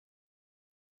so.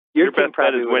 Your best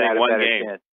bet is winning one game.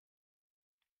 Chance.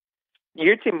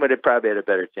 Your team would have probably had a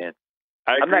better chance.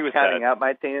 I agree I'm not counting out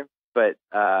my team, but,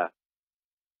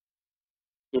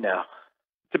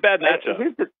 it's a bad matchup.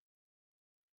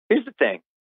 Here's the thing.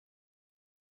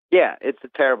 Yeah, it's a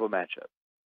terrible matchup.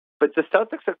 But the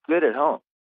Celtics are good at home.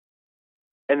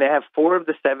 And they have 4 of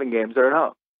the 7 games are at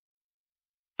home.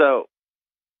 So,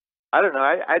 I don't know.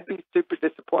 I'd be super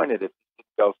disappointed if you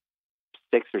go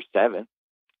 6 or 7.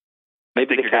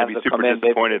 Maybe the Cavs will come in.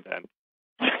 Disappointed then.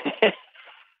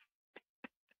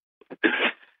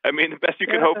 I mean, the best you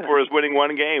can hope for is winning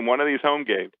one game, one of these home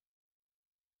games.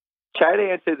 Try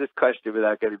to answer this question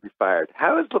without getting me fired.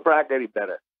 How is LeBron getting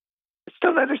better? I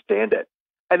still don't understand it.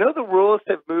 I know the rules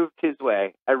have moved his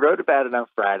way. I wrote about it on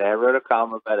Friday. I wrote a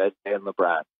column about it and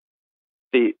LeBron.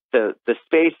 The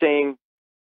spacing,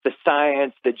 the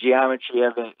science, the geometry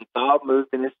of it, it's all moved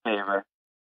in his favor.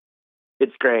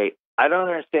 It's great. I don't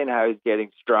understand how he's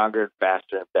getting stronger and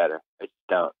faster and better. I just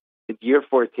don't. It's year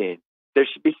 14. There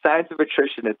should be signs of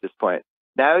attrition at this point.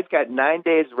 Now he's got 9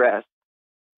 days rest,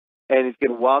 and he's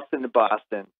going to waltz into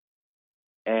Boston.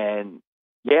 And,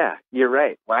 yeah, you're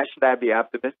right. Why should I be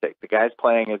optimistic? The guy's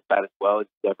playing about as well as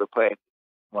he's ever played.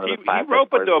 He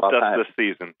rope-a-doped us this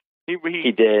season. He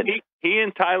did. He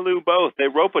and Ty Lue both, they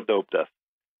rope-a-doped us.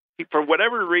 For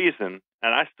whatever reason,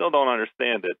 and I still don't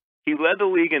understand it, he led the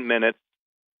league in minutes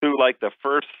through like the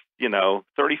first,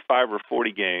 35 or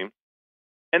 40 games.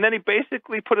 And then he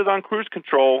basically put it on cruise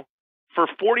control for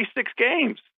 46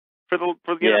 games. They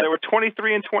were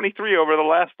 23 and 23 over the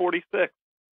last 46.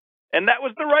 And that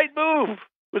was the right move.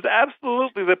 It was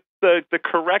absolutely the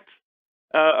correct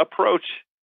approach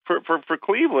for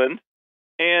Cleveland.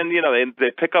 And,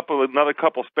 they pick up another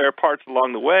couple spare parts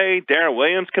along the way. Darren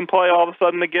Williams can play all of a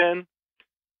sudden again.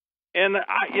 And,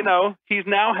 he's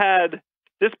now had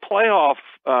this playoff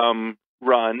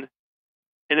run,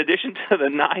 in addition to the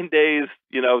 9 days,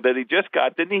 that he just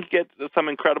got. Didn't he get some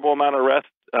incredible amount of rest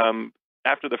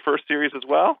after the first series as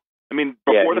well? I mean,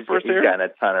 before the first series? He's gotten a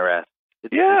ton of rest.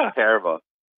 It's terrible.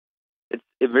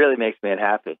 It really makes me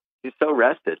unhappy. He's so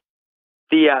rested.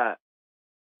 We have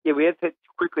to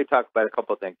quickly talk about a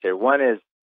couple of things here. One is,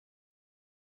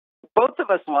 both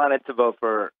of us wanted to vote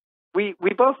for. We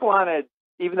both wanted,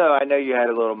 even though I know you had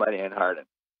a little money on Harden.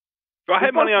 So I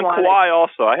had money on Kawhi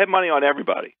also. I had money on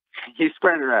everybody. You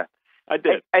spread it around. I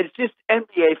did. As just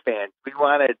NBA fans, we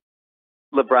wanted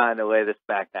LeBron to lay this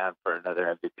back down for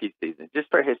another MVP season, just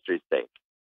for history's sake.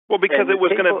 Well, because it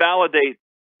was going to validate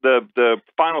the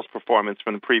finals performance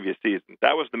from the previous season.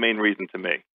 That was the main reason to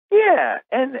me. Yeah,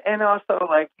 and also,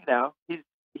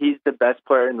 he's the best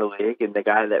player in the league and the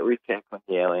guy that we pick when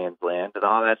the aliens land and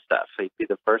all that stuff. So he'd be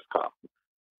the first call.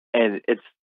 And it's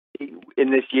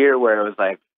in this year where it was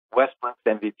like Westbrook's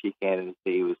MVP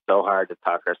candidacy was so hard to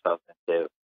talk ourselves into.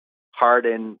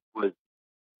 Harden was,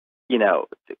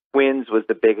 wins was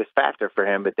the biggest factor for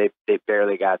him, but they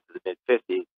barely got to the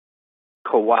mid-50s.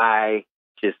 Kawhi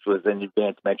just was an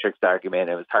advanced metrics argument.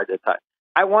 It was hard to talk.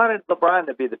 I wanted LeBron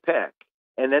to be the pick,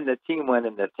 and then the team went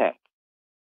in the tank.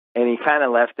 And he kind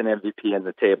of left an MVP on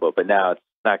the table, but now it's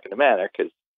not going to matter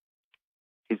because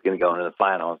he's going to go into the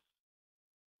finals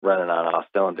running on all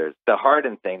cylinders. The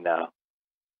Harden thing, though,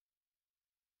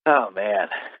 oh, man.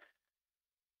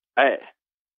 I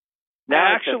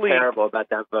feel terrible about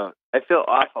that vote. I feel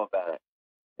awful about it.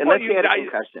 Unless you had a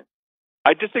concussion.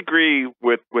 I disagree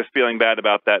with feeling bad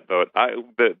about that vote.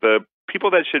 The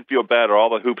people that should feel bad are all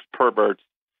the hoops perverts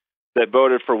that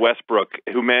voted for Westbrook,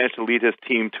 who managed to lead his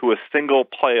team to a single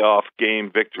playoff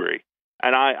game victory.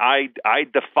 And I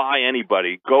defy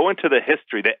anybody. Go into the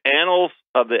history, the annals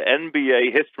of the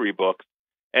NBA history books,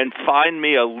 and find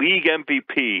me a league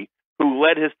MVP who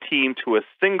led his team to a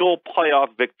single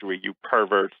playoff victory, you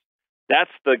perverts.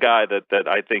 That's the guy that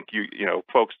I think you know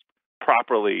folks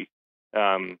properly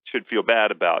should feel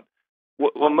bad about.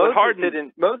 Well,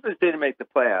 Moses didn't make the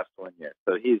playoffs one year,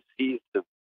 so he's the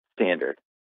standard.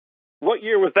 What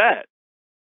year was that?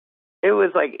 It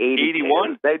was like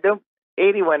 81?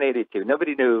 81, 82.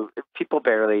 Nobody knew. People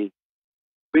barely.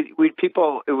 It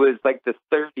was like the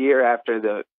third year after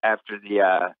the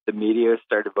media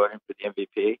started voting for the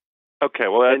MVP. Okay,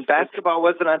 well, basketball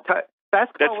wasn't on.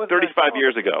 That's 35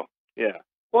 years ago. Yeah.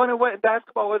 Well,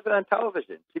 basketball wasn't on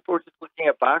television. People were just looking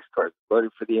at box scores,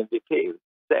 voting for the MVP.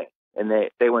 And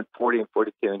they went 40 and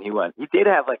 42, and he won. He did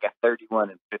have like a 31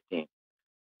 and 15,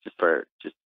 just for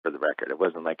the record. It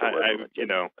wasn't like it wasn't legit, you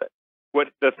know, what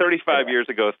the 35 years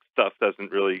ago stuff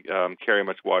doesn't really carry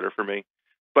much water for me.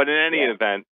 But in any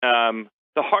event,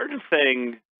 the Harden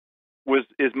thing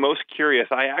is most curious.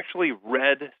 I actually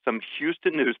read some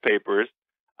Houston newspapers.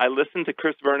 I listened to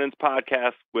Chris Vernon's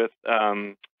podcast with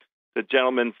the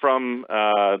gentleman from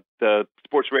the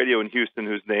sports radio in Houston,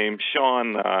 whose name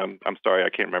Sean. I'm sorry, I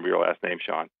can't remember your last name,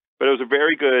 Sean. But it was a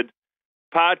very good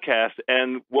podcast.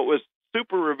 And what was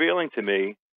super revealing to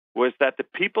me was that the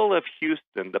people of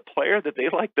Houston, the player that they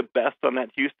like the best on that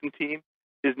Houston team,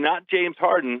 is not James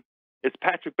Harden. It's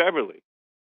Patrick Beverley.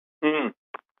 Mm.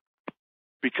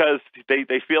 Because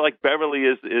they feel like Beverley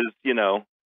is you know,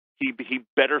 he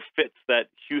better fits that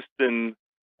Houston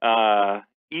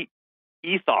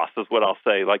ethos is what I'll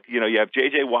say. Like, you know, you have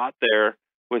J.J. Watt there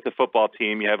with the football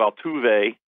team. You have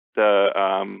Altuve,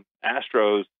 the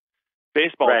Astros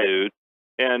baseball dude,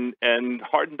 and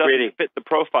Harden doesn't fit the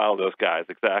profile of those guys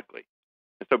exactly.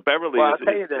 And so Beverly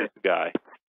is the guy.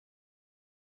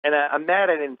 And I'm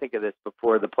mad I didn't think of this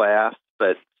before the playoffs,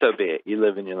 but so be it. You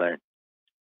live and you learn.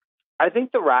 I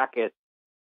think the Rockets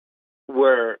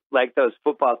were like those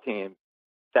football teams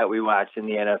that we watch in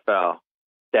the NFL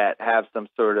that have some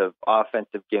sort of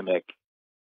offensive gimmick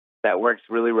that works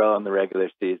really well in the regular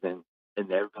season,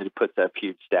 and everybody puts up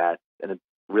huge stats, and it's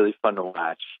really fun to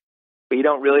watch. But you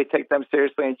don't really take them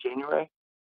seriously in January.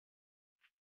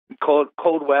 Cold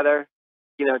weather,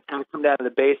 you know, it's going to come down to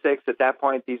the basics. At that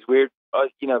point, these weird,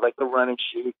 you know, like the run and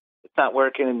shoot, it's not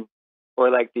working,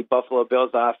 or like the Buffalo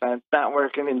Bills offense, not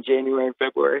working in January and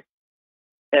February.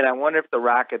 And I wonder if the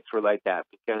Rockets were like that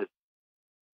because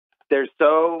they're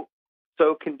so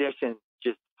conditioned,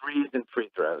 just threes and free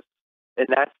throws, and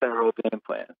that's their whole game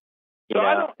plan. You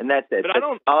know? And that's it. But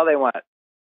that's all they want.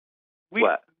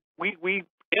 We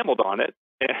gambled on it,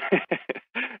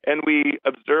 and we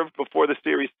observed before the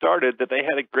series started that they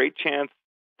had a great chance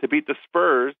to beat the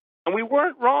Spurs, and we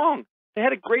weren't wrong. They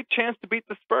had a great chance to beat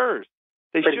the Spurs.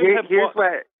 Here's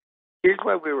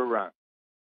why we were wrong.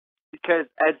 Because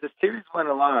as the series went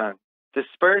along, the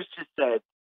Spurs just said,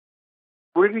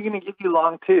 "We're going to give you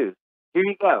long twos. Here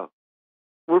you go.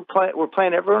 We're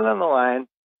playing everyone on the line.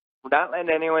 We're not letting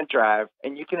anyone drive,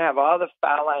 and you can have all the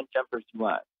foul line jumpers you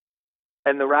want."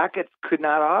 And the Rockets could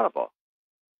not audible.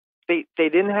 They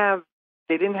didn't have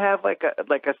like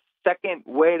a second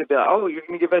way to be like, "Oh, you're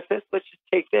going to give us this? Let's just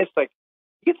take this." Like,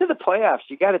 you get to the playoffs,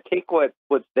 you got to take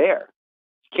what's there.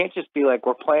 You can't just be like,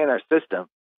 "We're playing our system.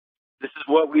 This is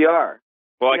what we are."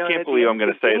 Well, I can't believe I'm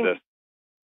going to say this.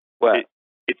 What?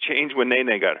 It changed when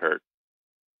Nene got hurt.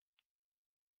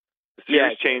 The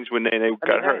series changed when Nene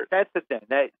got hurt. That's the thing.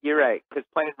 You're right, because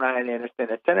playing Ryan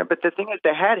Anderson at center. But the thing is,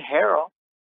 they had Harrell.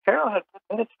 Harrell had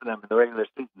 10 minutes for them in the regular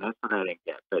season. That's what I didn't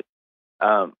get. But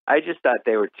I just thought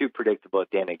they were too predictable at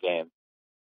the end of the game.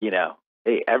 You know,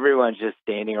 everyone's just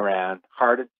standing around,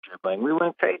 Harden's dribbling. We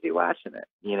went crazy watching it.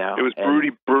 You know, it was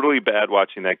brutally bad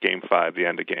watching that Game 5, the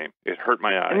end of game. It hurt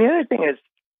my eyes. And the other thing is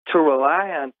to rely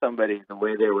on somebody the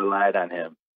way they relied on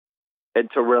him, and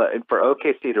for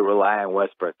OKC to rely on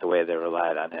Westbrook the way they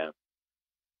relied on him.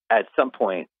 At some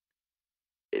point,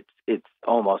 it's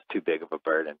almost too big of a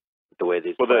burden. The way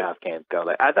these playoff games go.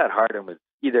 Like, I thought Harden was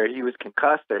either he was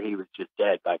concussed or he was just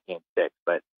dead by Game 6.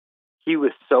 But he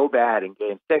was so bad in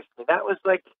Game 6. I mean, that was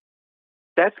like,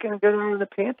 that's going to go down in the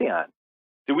Pantheon.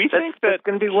 Do we think that's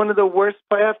going to be one of the worst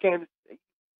playoff games?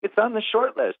 It's on the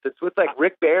short list. It's with like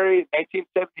Rick Barry in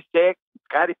 1976,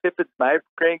 Scottie Pippen's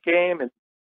migraine game, and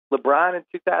LeBron in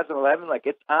 2011. Like,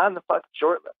 it's on the fucking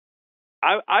short list.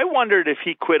 I wondered if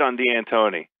he quit on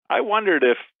D'Antoni. I wondered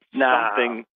if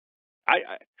something.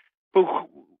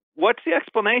 What's the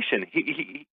explanation?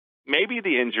 He maybe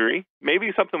the injury.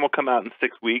 Maybe something will come out in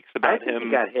 6 weeks about him.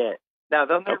 He got hit. Now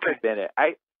they'll never admit it.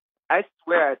 I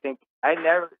swear, I think I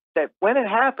never said when it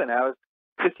happened. I was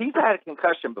because he's had a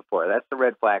concussion before. That's the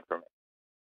red flag for me.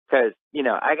 Because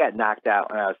I got knocked out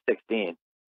when I was 16,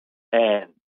 and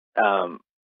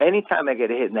anytime I get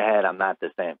hit in the head, I'm not the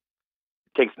same.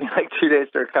 It takes me like 2 days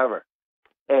to recover,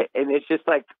 and it's just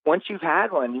like once you've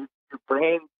had one, your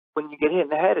brain when you get hit in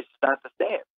the head, it's just not the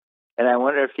same. And I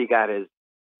wonder if he got his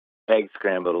eggs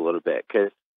scrambled a little bit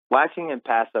because watching him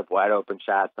pass up wide open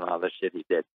shots and all the shit he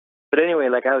did. But anyway,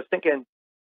 like I was thinking,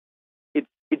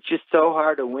 it's just so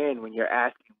hard to win when you're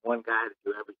asking one guy to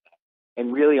do everything.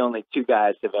 And really, only two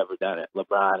guys have ever done it: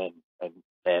 LeBron and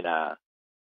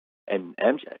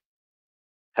MJ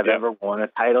have ever won a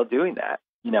title doing that.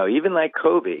 Even like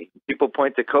Kobe. People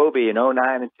point to Kobe in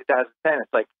 2009 and 2010.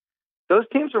 It's like those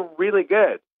teams were really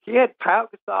good. He had Pau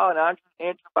Gasol and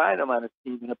Andrew Bynum on his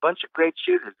team and a bunch of great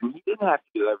shooters, and he didn't have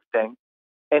to do everything.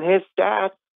 And his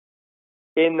stats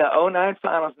in the 2009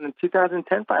 finals and the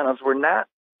 2010 finals were not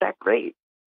that great.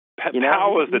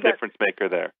 Pau was the difference maker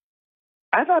there.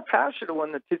 I thought Pau should have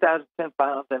won the 2010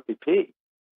 Finals MVP.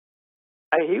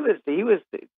 He was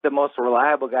the most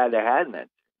reliable guy they had in it.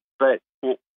 But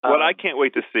what I can't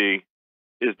wait to see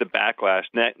is the backlash.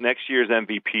 Next year's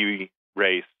MVP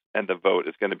race and the vote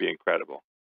is going to be incredible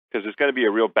because there's going to be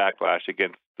a real backlash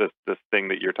against this thing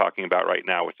that you're talking about right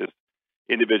now, which is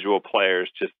individual players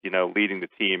just leading the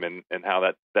team and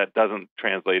how that doesn't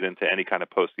translate into any kind of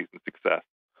postseason success.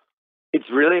 It's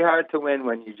really hard to win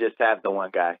when you just have the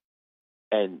one guy.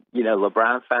 And,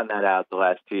 LeBron found that out the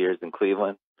last 2 years in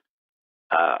Cleveland.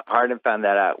 Harden found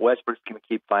that out. Westbrook's going to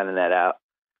keep finding that out.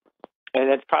 And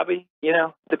it's probably,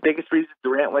 the biggest reason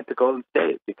Durant went to Golden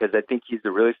State because I think he's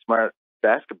a really smart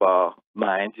basketball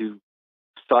mind who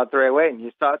saw it the right way. And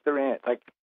you saw it Durant. Like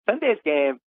Sunday's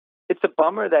game, it's a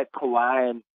bummer that Kawhi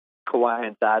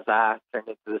and Zaza turned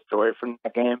into the story from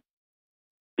that game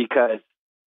because,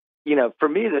 for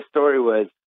me, the story was,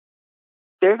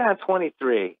 they're down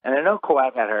 23, and I know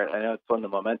Kawhi got hurt. I know it's on the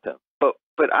momentum.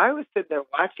 But I was sitting there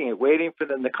watching it, waiting for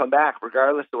them to come back,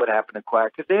 regardless of what happened to Kawhi,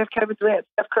 because they have Kevin Durant,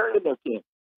 Steph Curry in their team.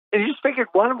 And you just figured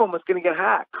one of them was going to get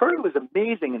hot. Curry was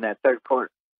amazing in that third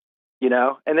quarter, and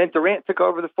then Durant took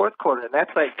over the fourth quarter, and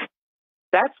that's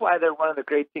why they're one of the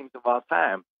great teams of all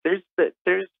time. There's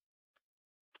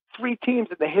 3 teams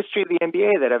in the history of the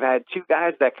NBA that have had 2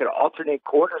 guys that could alternate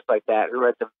quarters like that who are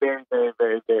at the very, very,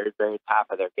 very, very, very top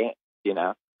of their game.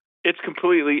 It's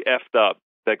completely effed up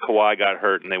that Kawhi got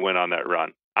hurt and they went on that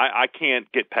run. I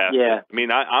can't get past it. I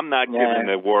mean, I'm not giving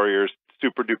the Warriors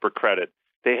super duper credit.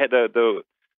 They had the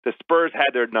Spurs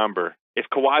had their number. If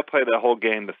Kawhi played that whole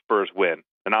game, the Spurs win,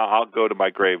 and I'll go to my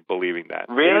grave believing that.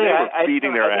 Really, they were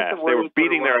beating their ass. They were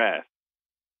beating their ass.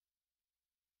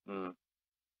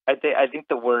 I think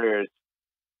the Warriors.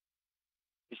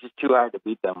 It's just too hard to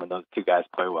beat them when those 2 guys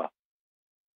play well.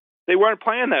 They weren't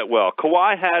playing that well.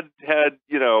 Kawhi had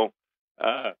he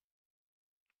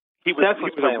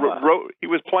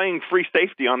was playing free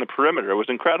safety on the perimeter. It was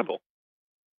incredible.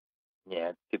 Yeah,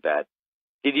 it's too bad.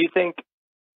 Did you think?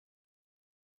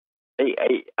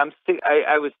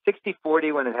 I was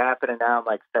 60-40 when it happened, and now I'm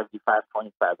like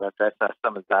 75-25 after I saw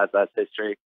some of Zaza's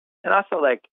history, and also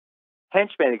like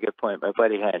Hench made a good point. My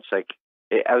buddy Hench, like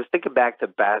I was thinking back to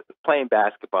playing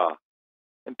basketball,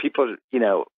 and people,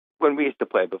 when we used to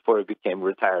play before we became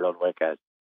retired old white guys,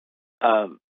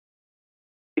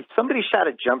 if somebody shot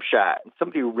a jump shot and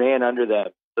somebody ran under them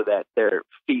so that their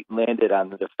feet landed on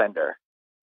the defender,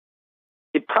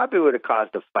 it probably would have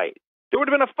caused a fight. There would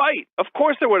have been a fight. Of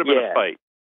course there would have been a fight.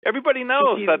 Everybody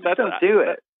knows you that. Just don't do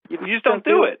it. You just don't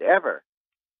do it. Ever.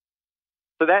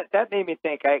 So that made me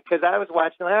think, because I was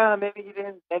watching, maybe he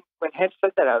didn't. And when Hench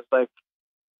said that, I was like,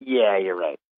 yeah, you're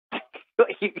right.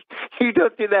 you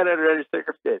don't do that under any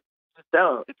circumstance. Just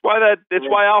don't. It's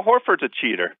why Al Horford's a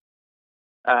cheater.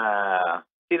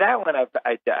 See, that one I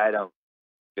don't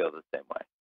feel the same way.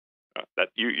 That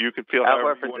you can feel Al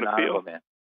however you Horford's want to feel. Man.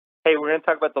 Hey, we're going to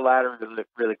talk about the lottery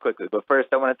really quickly, but first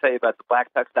I want to tell you about the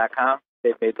blacktux.com.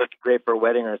 They've made looking great for a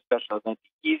wedding or a special event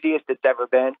the easiest it's ever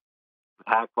been. With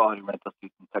high-quality rental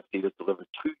suits and tuxedos delivered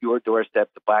to your doorstep,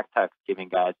 the Black Tux giving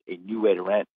guys a new way to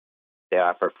rent. They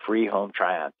offer free home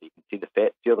try-on, so you can see the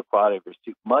fit, feel the quality of your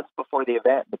suit months before the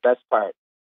event. And the best part,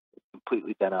 it's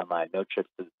completely done online. No trips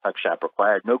to the tuck shop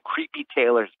required. No creepy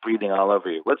tailors breathing all over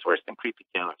you. What's worse than creepy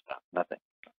tailor stuff? Nothing.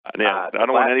 I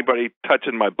don't want anybody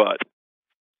touching my butt.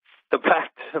 The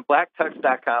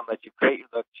blacktux.com lets you create your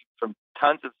look from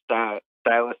tons of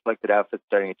stylish selected outfits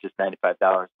starting at just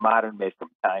 $95. Modern, made from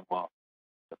Italian wool.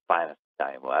 The finest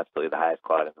Italian wool. Absolutely the highest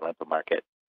quality in the rental market.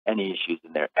 Any issues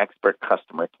in their expert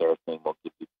customer care team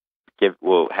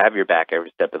will have your back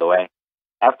every step of the way.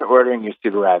 After ordering, your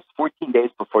suit arrives 14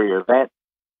 days before your event.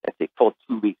 That's a full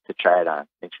 2 weeks to try it on.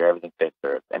 Make sure everything fits,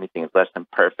 or if anything is less than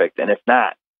perfect. And if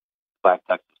not, Black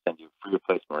Tux will send you a free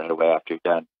replacement right away after you're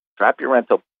done. Drop your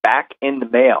rental back in the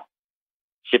mail.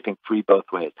 Shipping free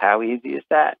both ways. How easy is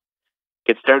that?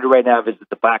 Get started right now. Visit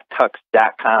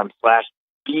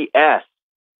thebblacktux.com/BS.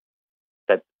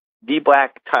 That's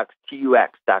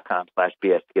thebblacktux.com/BS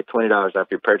to get $20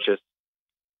 off your purchase.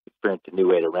 Experience a new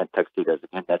way to rent tuxedos.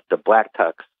 Again, that's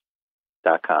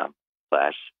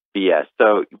thebblacktux.com/BS.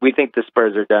 So we think the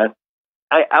Spurs are done.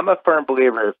 I'm a firm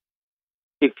believer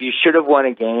if you should have won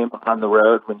a game on the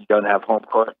road when you don't have home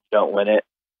court, you don't win it,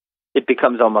 it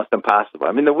becomes almost impossible.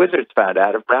 I mean, the Wizards found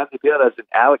out if Bradley Beal has an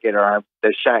alligator arm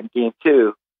that's shot in Game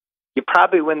 2, you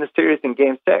probably win the series in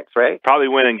Game 6, right? Probably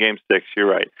win in Game 6, you're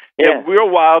right. Yeah. Real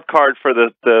wild card for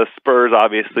the Spurs,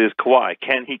 obviously, is Kawhi.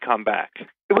 Can he come back?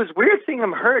 It was weird seeing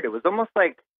him hurt. It was almost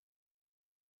like,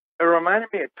 it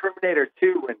reminded me of Terminator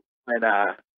 2 when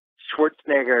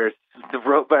Schwarzenegger's, the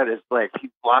robot is like, he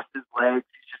lost his legs,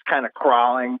 he's just kind of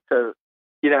crawling to,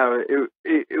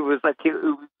 it was like,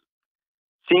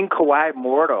 seeing Kawhi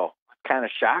mortal was kind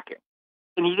of shocking.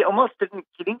 And he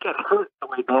didn't get hurt the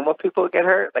way normal people get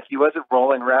hurt. Like, he wasn't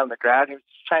rolling around the ground. He was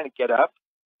just trying to get up.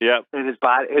 Yep. And his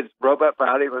robot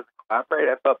body wasn't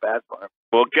cooperating. I felt bad for him.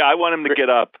 Well, I want him to get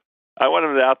up. I want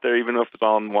him out there, even if it's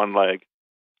on one leg.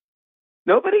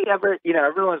 Nobody ever,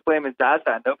 everyone's blaming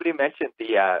Zaza. Nobody mentioned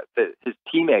his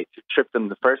teammates who tripped him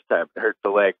the first time and hurt the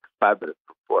leg 5 minutes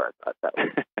before. I thought that was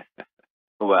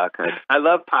a wild card. I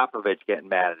love Popovich getting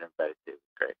mad at everybody, too.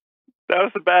 Great. That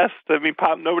was the best. I mean,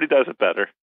 nobody does it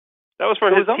better. That was for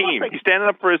his team. He's standing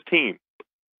up for his team.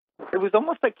 It was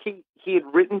almost like he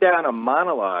had written down a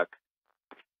monologue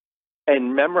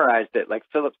and memorized it like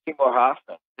Philip Seymour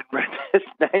Hoffman and read this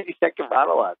 90-second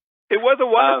monologue. It was a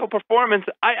wonderful performance.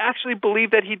 I actually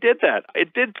believe that he did that.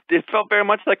 It felt very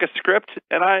much like a script,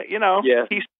 and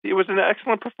it was an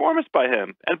excellent performance by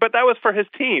him. But that was for his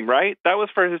team, right? That was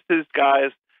for his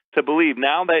guys to believe.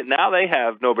 Now they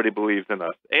have nobody believes in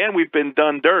us, and we've been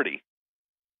done dirty.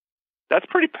 That's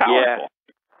pretty powerful.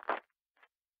 Yeah.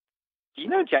 Do you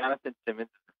know Jonathan Simmons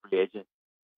is a free agent?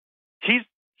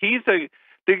 He's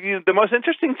the most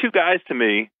interesting two guys to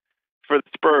me for the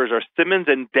Spurs are Simmons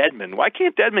and Dedmon. Why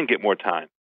can't Dedmon get more time?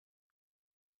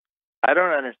 I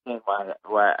don't understand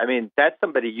why. I mean, that's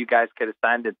somebody you guys could have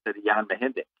signed him to the Jan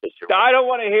Mahinda. I don't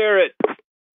want to hear it.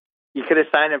 You could have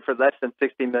signed him for less than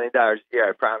 $60 million a year,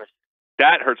 I promise you.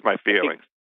 That hurts my feelings.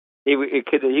 He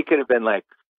could have been like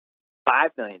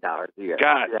 $5 million a year.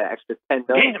 God. That extra $10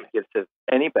 million to give to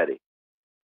anybody.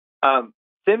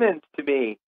 Simmons, to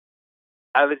me,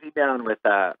 I was emailing with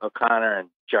O'Connor and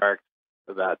Jark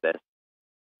about this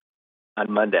on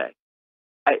Monday.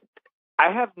 I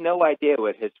have no idea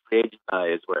what his free agent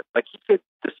value is worth. Like, the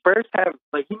Spurs have,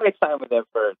 like, he might sign with them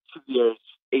for 2 years,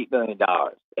 $8 million,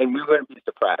 and we wouldn't be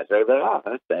surprised. Right? Like, oh,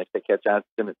 that's nice. They kept Jonathan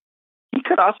Simmons. He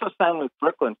could also sign with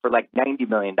Brooklyn for like $90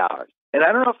 million, and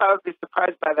I don't know if I would be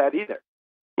surprised by that either.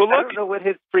 Well, look, I don't know what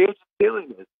his free agent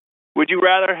ceiling is. Would you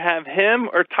rather have him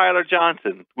or Tyler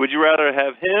Johnson? Would you rather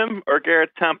have him or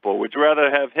Garrett Temple? Would you rather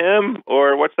have him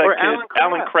or what's that kid?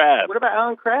 Alan Crabb. What about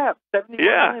Alan Crabb? $71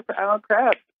 million for Alan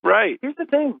Crabb. Right. Here's the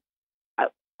thing: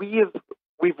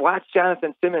 we've watched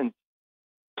Jonathan Simmons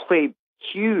play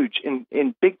huge in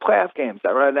big playoff games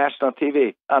that were on national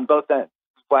TV on both ends.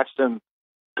 We've watched him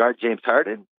guard James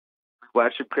Harden. We've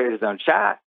watched him create his own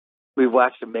shot. We've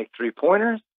watched him make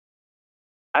 3-pointers.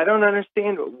 I don't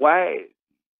understand why.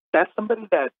 That's somebody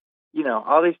that,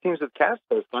 all these teams with cap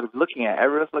space are looking at.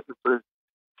 Everyone's looking for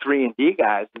 3-and-D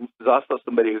guys. And this is also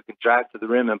somebody who can drive to the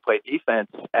rim and play defense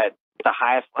at the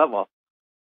highest level.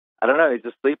 I don't know. He's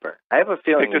a sleeper. I have a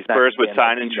feeling think the Spurs would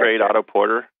sign and trade Otto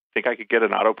Porter. Think I could get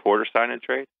an Otto Porter sign and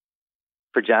trade?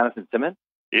 For Jonathan Simmons?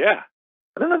 Yeah.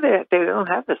 I don't know. They don't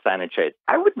have the sign and trade.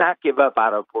 I would not give up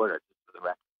Otto Porter for the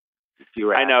record.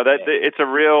 I know that it's a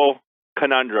real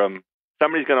conundrum.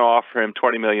 Somebody's going to offer him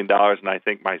 $20 million, and I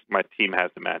think my team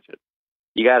has to match it.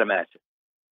 You got to match it.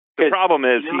 The problem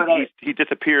is he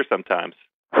disappears sometimes.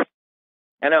 I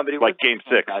know, but he like Game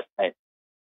 6.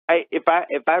 If I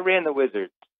ran the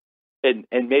Wizards, and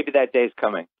maybe that day's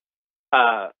coming,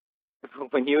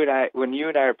 when you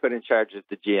and I are put in charge as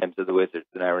the GMs of the Wizards,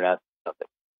 and I renounce something,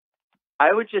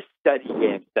 I would just study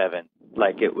Game 7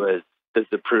 like it was the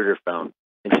Zapruder film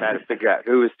and try to figure out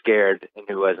who was scared and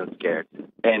who wasn't scared.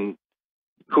 And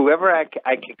whoever I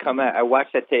could come at, I watch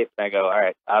that tape and I go, all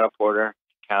right, Otto Porter,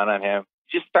 count on him.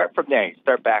 Just start from there. You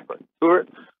start backwards. Who are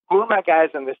my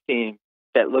guys on this team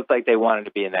that looked like they wanted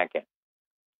to be in that game?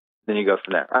 Then you go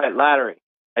from there. All right, lottery.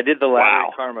 I did the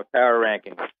lottery karma power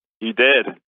rankings. You did.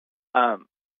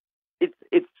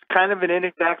 it's kind of an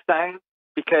inexact science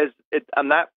because I'm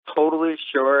not totally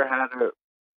sure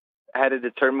how to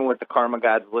determine what the karma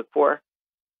gods look for,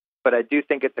 but I do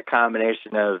think it's a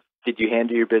combination of, did you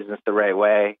handle your business the right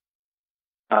way?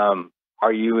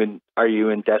 Are you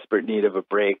in desperate need of a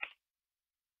break?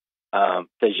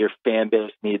 Does your fan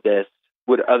base need this?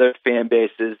 Would other fan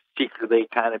bases secretly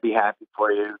kind of be happy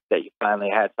for you that you finally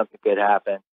had something good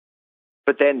happen?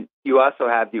 But then you also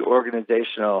have the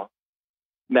organizational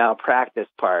malpractice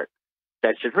part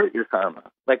that should hurt your karma,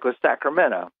 like with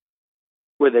Sacramento,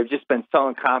 where they've just been so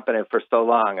incompetent for so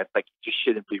long. It's like you just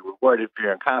shouldn't be rewarded for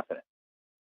your incompetence.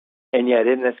 And yet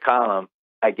in this column,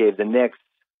 I gave the Knicks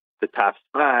the top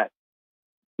spot,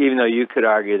 even though you could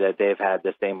argue that they've had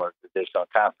the same organizational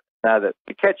competence. Now, the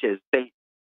catch is they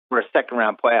were a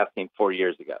second-round playoff team 4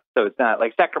 years ago. So it's not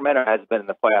like Sacramento has been in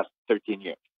the playoffs for 13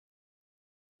 years.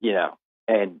 You know,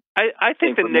 and I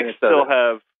think the Knicks still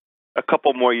have a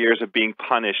couple more years of being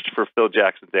punished for Phil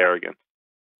Jackson's arrogance.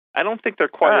 I don't think they're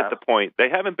quite at the point. They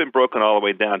haven't been broken all the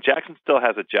way down. Jackson still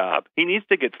has a job. He needs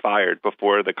to get fired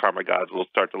before the karma gods will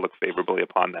start to look favorably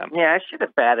upon them. Yeah, I should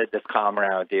have batted this column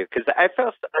around with you because I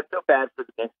feel bad for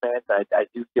the Knicks fans. I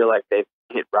do feel like they've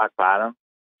hit rock bottom.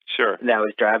 Sure. And that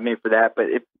was driving me for that. But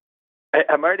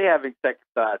I'm already having second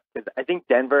thoughts because I think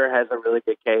Denver has a really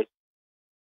good case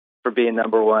for being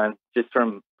number one, just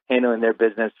from handling their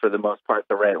business for the most part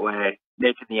the right way,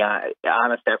 making the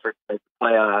honest effort to make the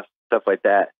playoffs, stuff like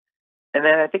that. And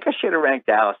then I think I should have ranked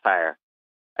Dallas higher.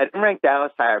 I didn't rank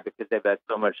Dallas higher because they've had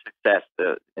so much success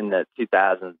in the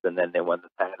 2000s, and then they won the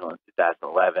title in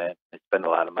 2011. They spent a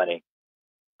lot of money.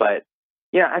 But,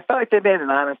 yeah, I felt like they made an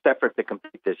honest effort to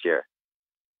compete this year.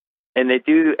 And they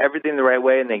do everything the right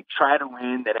way, and they try to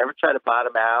win. They never try to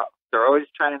bottom out. They're always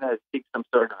trying to seek some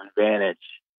sort of advantage.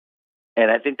 And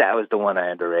I think that was the one I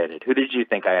underrated. Who did you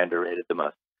think I underrated the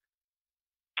most?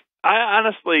 I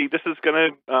honestly, this is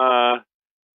going to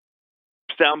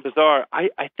sound bizarre. I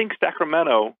think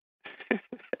Sacramento,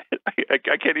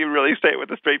 I can't even really say it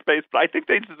with a straight face, but I think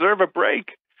they deserve a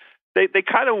break. They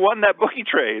kind of won that bookie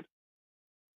trade.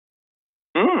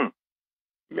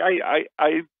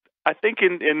 I think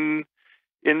in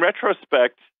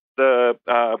retrospect, the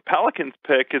Pelicans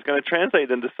pick is going to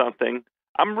translate into something.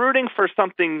 I'm rooting for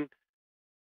something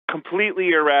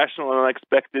completely irrational and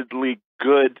unexpectedly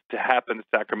good to happen to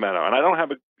Sacramento, and I don't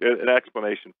have an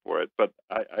explanation for it. But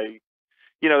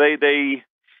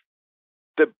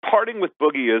the parting with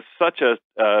Boogie is such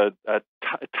a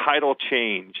tidal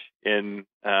change in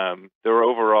their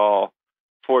overall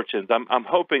fortunes. I'm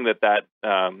hoping that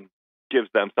gives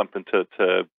them something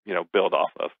to build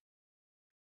off of.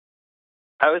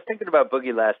 I was thinking about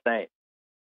Boogie last night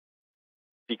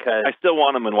because I still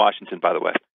want him in Washington, by the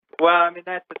way. Well, I mean,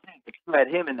 that's the thing. If you had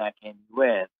him in that game, you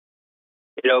win.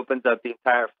 It opens up the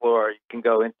entire floor. You can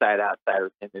go inside, outside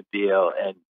with him and Beal.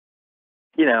 And,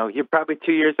 you're probably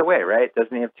 2 years away, right?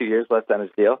 Doesn't he have 2 years left on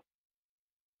his deal?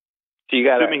 So you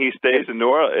got assuming he stays in New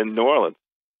Orleans.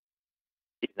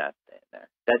 He's not staying there.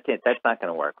 That's not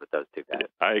going to work with those two guys.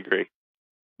 I agree.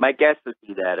 My guess would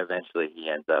be that eventually he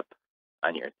ends up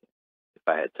on your team. If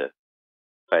I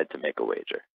had to make a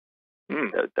wager,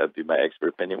 that would be my expert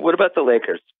opinion. What about the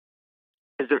Lakers?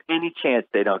 Is there any chance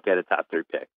they don't get a top 3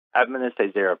 pick? I'm going to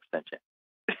say 0% chance.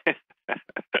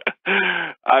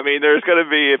 I mean, there's going to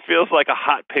be, it feels like a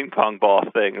hot ping pong ball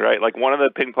thing, right? Like one of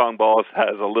the ping pong balls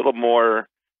has a little more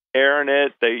air in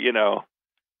it. The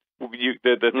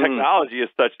technology is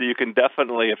such that you can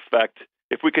definitely affect,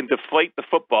 if we can deflate the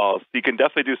footballs, you can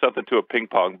definitely do something to a ping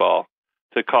pong ball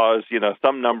to cause,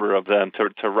 some number of them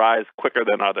to rise quicker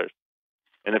than others.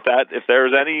 And if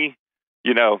there's any,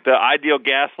 the ideal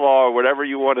gas law or whatever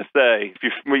you want to say, if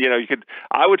you could,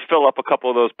 I would fill up a couple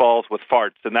of those balls with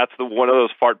farts, and that's one of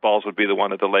those fart balls would be the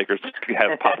one that the Lakers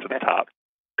have popped to the top.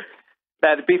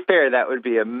 Now, to be fair, that would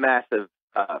be a massive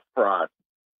fraud.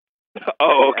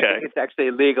 Oh, okay. I think it's actually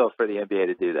illegal for the NBA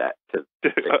to do that.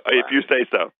 If you say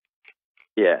so.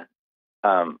 Yeah.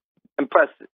 And plus,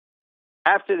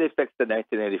 after they fixed the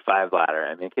 1985 ladder,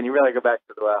 I mean, can you really go back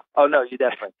to the well? Oh, no, you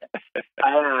definitely can.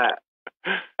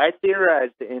 I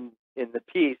theorized in the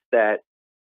piece that,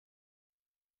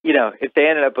 if they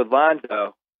ended up with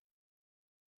Lonzo,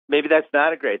 maybe that's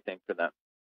not a great thing for them.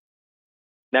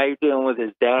 Now you're dealing with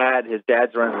his dad. His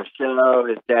dad's running the show.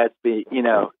 His dad's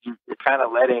you're kind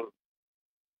of letting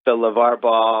the LeVar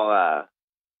Ball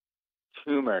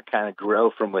tumor kind of grow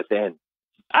from within.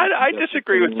 I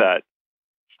disagree with that.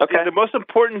 Okay. The most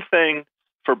important thing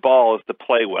for Ball is to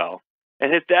play well.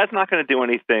 And his dad's not going to do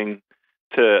anything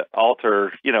to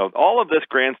alter, all of this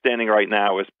grandstanding right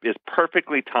now is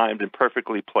perfectly timed and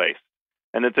perfectly placed.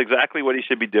 And it's exactly what he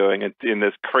should be doing in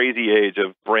this crazy age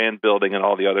of brand building and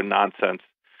all the other nonsense.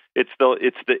 It's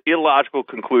the illogical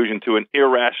conclusion to an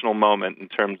irrational moment in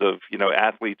terms of,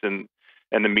 athletes and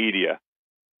the media.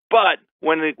 But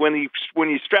when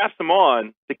he straps them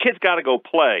on, the kid's got to go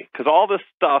play, because all this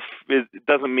stuff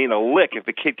doesn't mean a lick if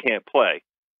the kid can't play.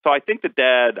 So I think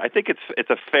it's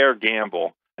a fair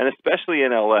gamble, and especially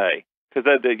in LA, because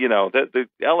the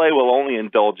LA will only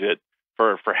indulge it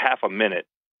for half a minute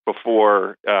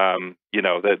before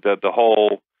the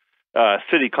whole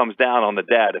city comes down on the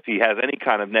dad if he has any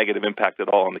kind of negative impact at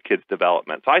all on the kid's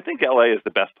development. So I think LA is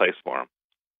the best place for him.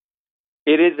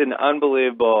 It is an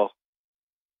unbelievable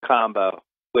combo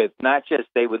with not just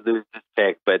they would lose this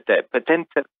pick, but then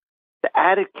the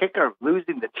added kicker of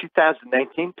losing the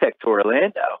 2019 pick to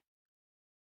Orlando.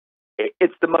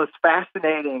 It's the most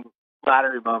fascinating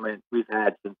lottery moment we've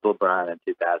had since LeBron in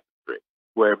 2003,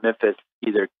 where Memphis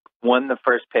either won the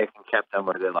first pick and kept them,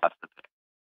 or they lost the pick.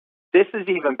 This is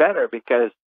even better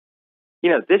because,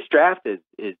 this draft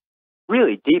is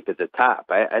really deep at the top.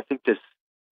 I think this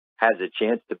has a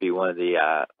chance to be one of the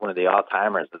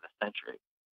all-timers of the century.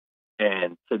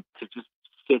 And to just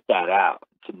sit that out,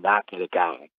 to not get a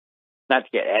guy, not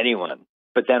to get anyone,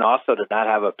 but then also to not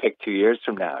have a pick 2 years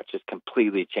from now, it just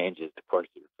completely changes the course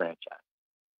of your franchise.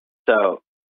 So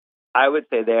I would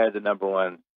say they're the number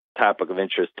one topic of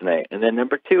interest tonight. And then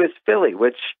number two is Philly,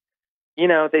 which,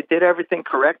 they did everything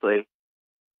correctly,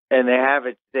 and they have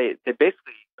it. They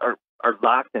basically are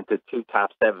locked into 2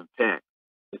 top 7 picks,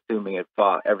 assuming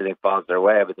everything falls their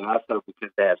way. But they also, because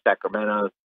they have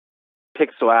Sacramento's pick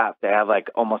swap, they have like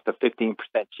almost a 15%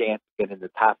 chance to get in the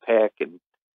top pick, and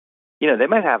they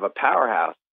might have a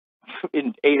powerhouse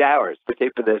in 8 hours. For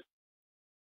tape of this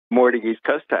morning East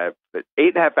Coast time, but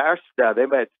 8.5 hours from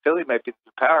now, Philly might be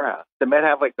the powerhouse. They might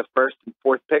have like the 1st and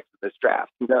 4th picks of this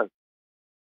draft. Who knows?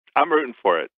 I'm rooting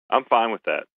for it. I'm fine with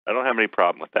that. I don't have any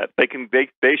problem with that.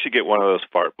 They should get one of those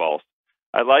fart balls.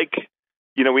 I like,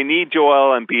 we need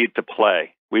Joel Embiid to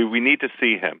play. We need to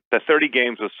see him. The 30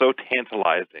 games was so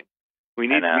tantalizing. We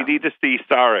need to see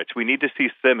Saric. We need to see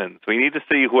Simmons. We need to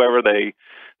see whoever they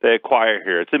acquire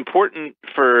here. It's important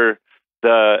for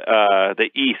the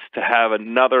East to have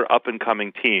another up and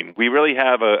coming team. We really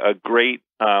have a great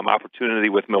opportunity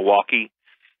with Milwaukee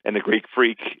and the Greek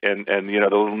Freak and the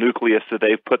little nucleus that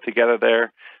they've put together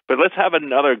there. But let's have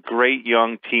another great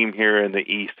young team here in the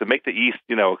East to make the East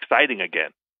exciting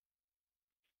again.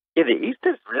 Yeah, the East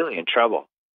is really in trouble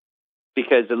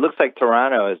because it looks like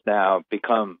Toronto has now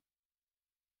become.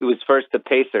 It was first the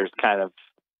Pacers kind of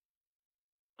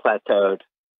plateaued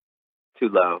too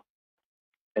low,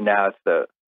 and now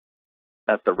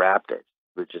that's the Raptors,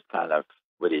 which is kind of,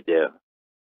 what do you do?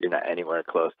 You're not anywhere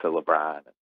close to LeBron.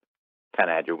 Kind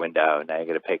of had your window. Now you're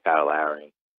going to pay Kyle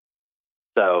Lowry.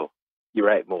 So you're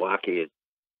right. Milwaukee is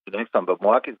the next one, but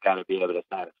Milwaukee's got to be able to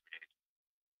sign a free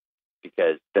agent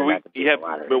because they're not going to be have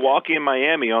Milwaukee and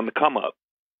Miami on the come up.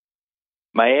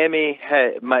 Miami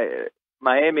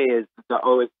is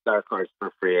always the dark horse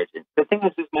for free agents. The thing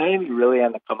is Miami really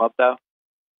on the come up though?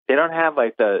 They don't have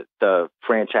like the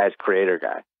franchise creator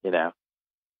guy,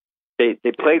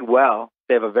 They played well.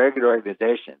 They have a very good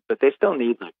organization, but they still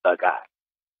need like the guy.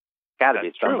 Got to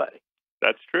be somebody.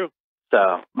 That's true.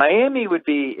 So Miami would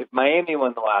be, if Miami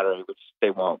won the lottery, which they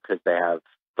won't because they have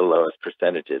the lowest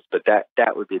percentages, but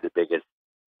that would be the biggest,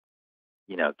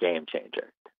 game changer,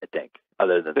 I think.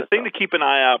 Other than the thing to keep an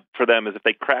eye out for them is if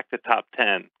they crack the top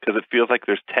 10, because it feels like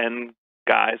there's 10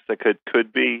 guys that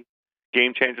could be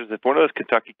game changers. If one of those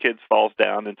Kentucky kids falls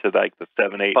down into like the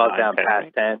 7, 8, falls 9, down 10,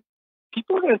 past 10,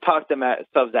 people are going to talk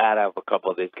themselves out of a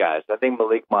couple of these guys. I think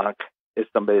Malik Monk is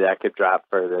somebody that could drop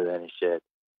further than he should.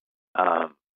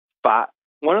 But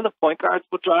one of the point guards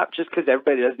will drop just because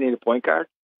everybody doesn't need a point guard.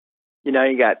 You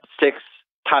got 6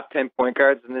 top 10 point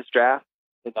guards in this draft.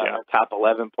 Our top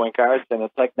 11 point guards, and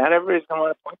it's like not everybody's going to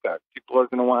want a point guard. People are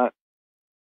going to want,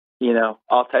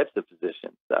 all types of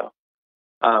positions. So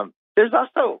there's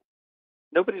also,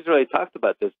 nobody's really talked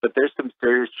about this, but there's some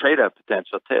serious trade-up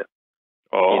potential too.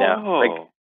 Oh,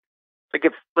 like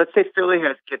if let's say Philly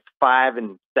gets 5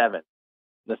 and 7,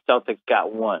 the Celtics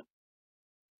got 1.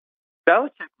 Belichick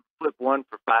would flip 1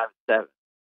 for 5 and 7.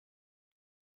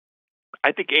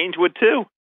 I think Ainge would too.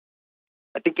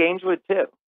 I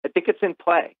think it's in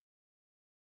play,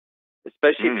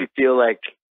 especially if you feel like,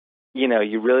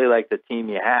 you really like the team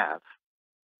you have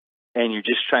and you're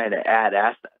just trying to add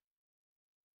assets.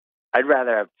 I'd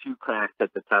rather have 2 cracks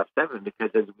at the top 7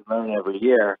 because as we learn every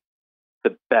year,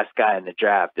 the best guy in the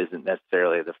draft isn't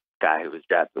necessarily the guy who was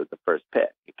drafted with the first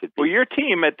pick. It could be. Well, your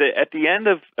team at the end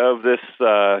of this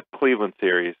Cleveland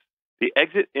series, the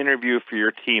exit interview for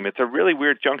your team, it's a really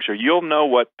weird juncture. You'll know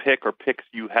what pick or picks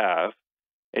you have,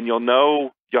 and you'll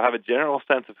have a general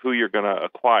sense of who you're going to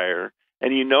acquire,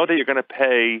 and you know that you're going to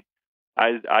pay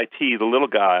IT, the little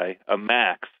guy, a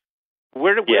max.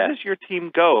 Where does your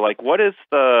team go? Like, what is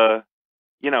the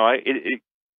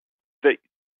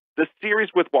series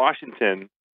with Washington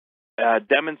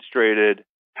demonstrated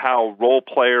how role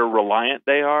player reliant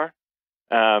they are.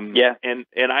 And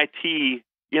IT,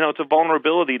 it's a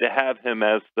vulnerability to have him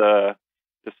as the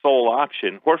sole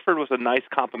option. Horford was a nice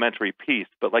complementary piece,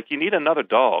 but you need another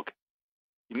dog.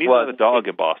 You need another dog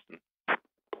in Boston.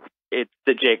 It's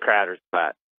the Jay Crowder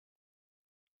spot.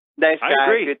 Nice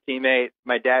guy, good teammate.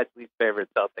 My dad's least favorite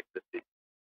Celtic this season.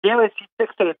 He was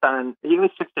fixates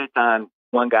on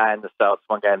one guy in the Celtics,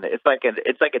 one guy in the. It's like a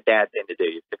dad thing to do.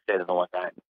 You fixate on the one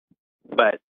guy,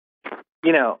 but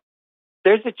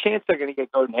there's a chance they're going to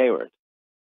get Gordon Hayward,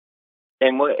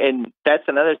 and that's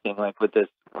another thing. Like with this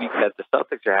week that the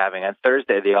Celtics are having on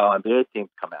Thursday, the All NBA teams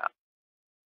come out,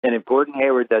 and if Gordon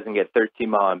Hayward doesn't get third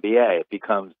team All NBA, it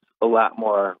becomes a lot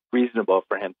more reasonable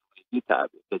for him to leave Utah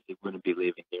because he wouldn't be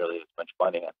leaving nearly as much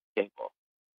money on the table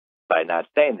by not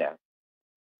staying there.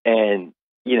 And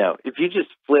if you just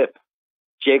flip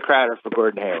Jay Crowder for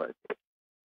Gordon Hayward,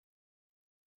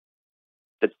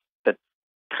 that's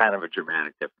kind of a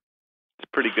dramatic difference. It's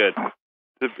pretty good.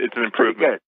 It's an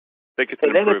improvement. I think it's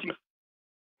an improvement.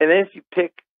 And then if you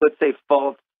pick, let's say,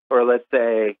 Fultz, or let's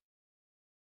say,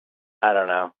 I don't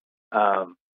know,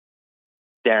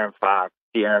 De'Aaron Fox,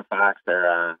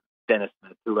 or Dennis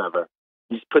Smith, whoever,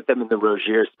 you just put them in the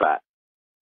Rozier spot.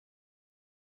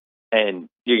 And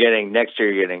next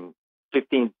year you're getting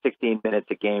 15, 16 minutes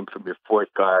a game from your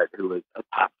fourth guard, who was a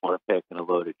top 4 pick in a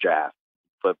loaded draft.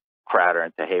 Flip Crowder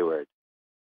into Hayward.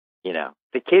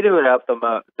 The kid who would help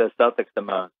the Celtics the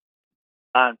most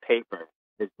on paper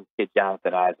is this kid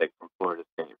Jonathan Isaac from Florida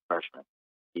State, freshman.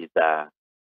 He's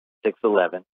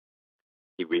 6'11".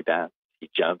 He rebounds. He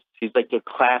jumps. He's like your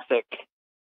classic,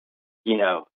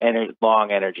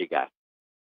 long energy guy,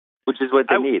 which is what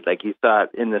they need. Like you saw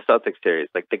in the Celtics series,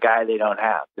 like the guy they don't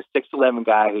have, the 6'11"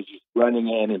 guy who's just running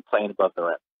in and playing above the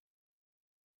rim.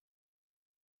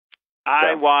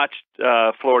 I watched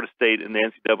Florida State in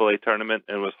the NCAA tournament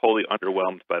and was wholly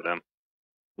underwhelmed by them.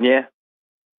 Yeah.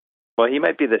 Well, he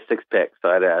might be the 6th pick, so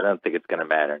I don't think it's going to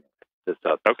matter. The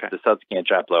Celtics can't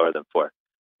drop lower than 4.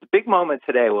 The big moment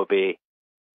today will be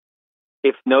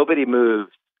if nobody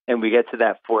moves and we get to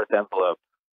that 4th envelope,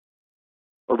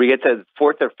 or we get to the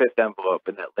 4th or 5th envelope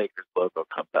and that Lakers logo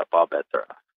comes up, all bets are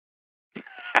off.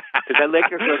 Because that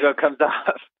Lakers logo comes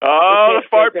off. Oh, the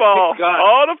fart ball.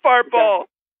 Oh, the fart ball.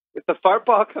 If the fart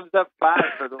ball comes up 5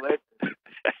 for the Lakers,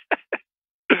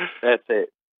 that's it.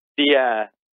 Anyway,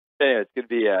 it's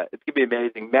gonna be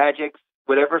amazing. Magic's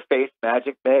whatever face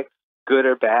Magic makes, good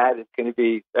or bad, it's gonna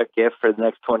be a gift for the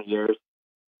next 20 years.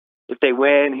 If they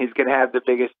win, he's gonna have the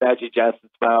biggest Magic Johnson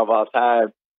smile of all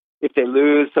time. If they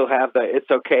lose, he'll have the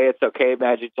it's okay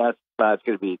Magic Johnson smile. It's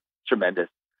gonna be tremendous.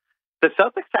 The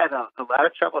Celtics had a lot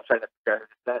of trouble trying to figure out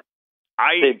that.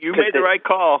 You made the right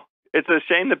call. It's a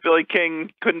shame that Billy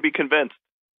King couldn't be convinced.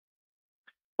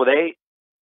 Well, they've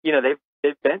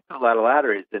been to a lot of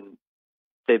lotteries and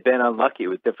they've been unlucky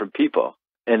with different people,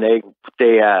 and they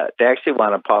actually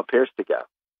wanted Paul Pierce to go,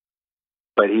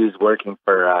 but he was working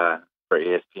for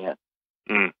ESPN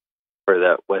for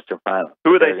the Western Finals.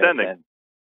 Who are they sending?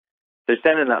 They're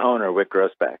sending the owner, Wick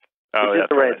Grossbeck. Oh,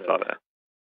 that's right. I saw that.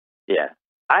 Yeah,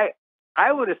 I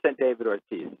would have sent David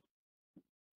Ortiz.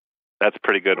 That's a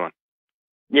pretty good one.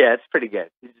 Yeah, it's pretty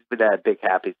good. He's just with that big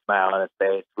happy smile on his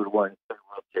face. Would have worn his third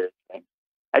World Series thing.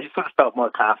 I just would have felt more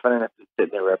confident if he was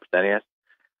sitting there representing us.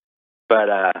 But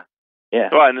yeah.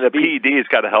 Well, and the PED's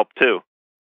got to help too.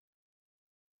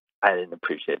 I didn't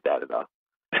appreciate that at all.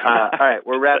 All right,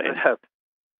 we're wrapping it up.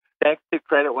 Thanks to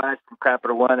CreditWise from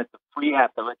Capital One. It's a free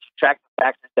app that lets you track the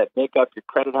factors that make up your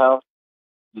credit health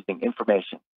using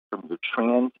information from your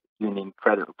TransUnion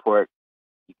credit report.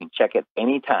 You can check it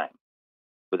anytime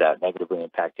without negatively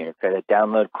impacting your credit.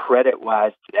 Download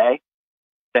CreditWise today.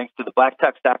 Thanks to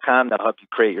thebblacktux.com, they'll help you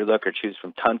create your look or choose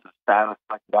from tons of stylish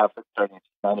selected outfits starting at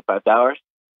 $95.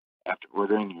 After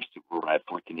ordering, your suit will arrive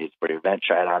 14 days for your event.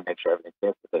 Try it on, make sure everything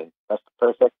fits. If it's custom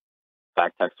perfect,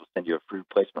 Black Tux will send you a free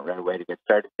replacement right away to get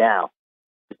started now.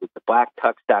 Visit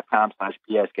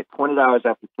thebblacktux.com/BS. Get $20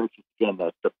 off your purchase. Again,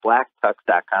 that's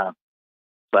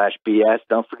thebblacktux.com/BS.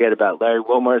 Don't forget about Larry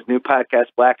Wilmore's new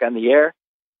podcast, Black on the Air.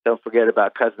 Don't forget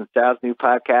about Cousin Sal's new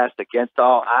podcast, Against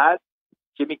All Odds.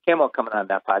 Jimmy Kimmel coming on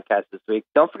that podcast this week.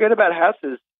 Don't forget about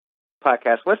House's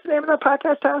podcast. What's the name of that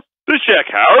podcast, House? The Shack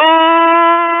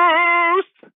House.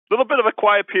 little bit of a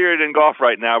quiet period in golf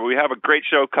right now, but we have a great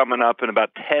show coming up in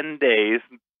about 10 days.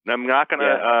 I'm not going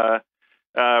to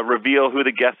reveal who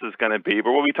the guest is going to be,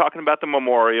 but we'll be talking about the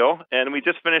Memorial, and we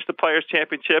just finished the Players'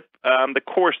 Championship. The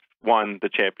course won the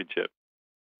championship.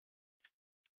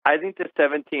 I think the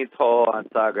 17th hole on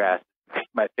Sawgrass is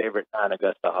my favorite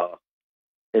non-Augusta hole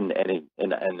in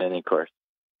any course.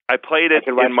 I played it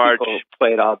in March.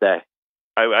 Played all day.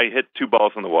 I hit 2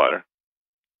 balls in the water.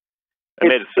 I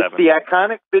made it 7. It's the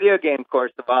iconic video game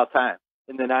course of all time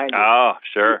in the 90s. Oh,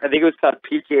 sure. I think it was called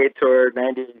PGA Tour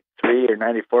 93 or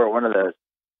 94, one of those.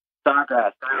 Sawgrass,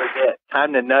 that was it.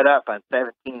 Time to nut up on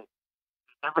 17.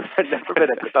 Never been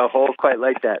a hole quite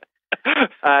like that.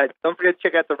 Don't forget to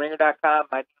check out theringer.com.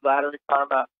 My new lottery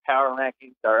karma power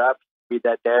rankings are up. Read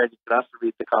that there. You can also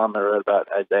read the column I wrote about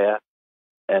Isaiah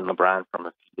and LeBron from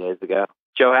a few days ago.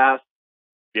 Joe House.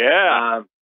 Yeah.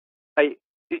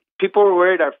 People were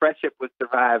worried our friendship would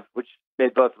survive, which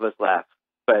made both of us laugh.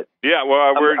 But yeah,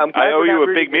 well, I owe you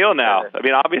a big meal now. I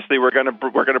mean, obviously, we're gonna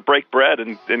break bread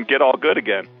and get all good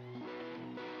again.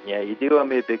 Yeah, you do owe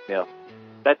me a big meal.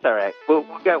 That's all right. We'll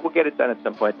get it done at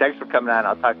some point. Thanks for coming on.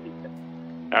 I'll talk to you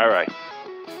soon. All right.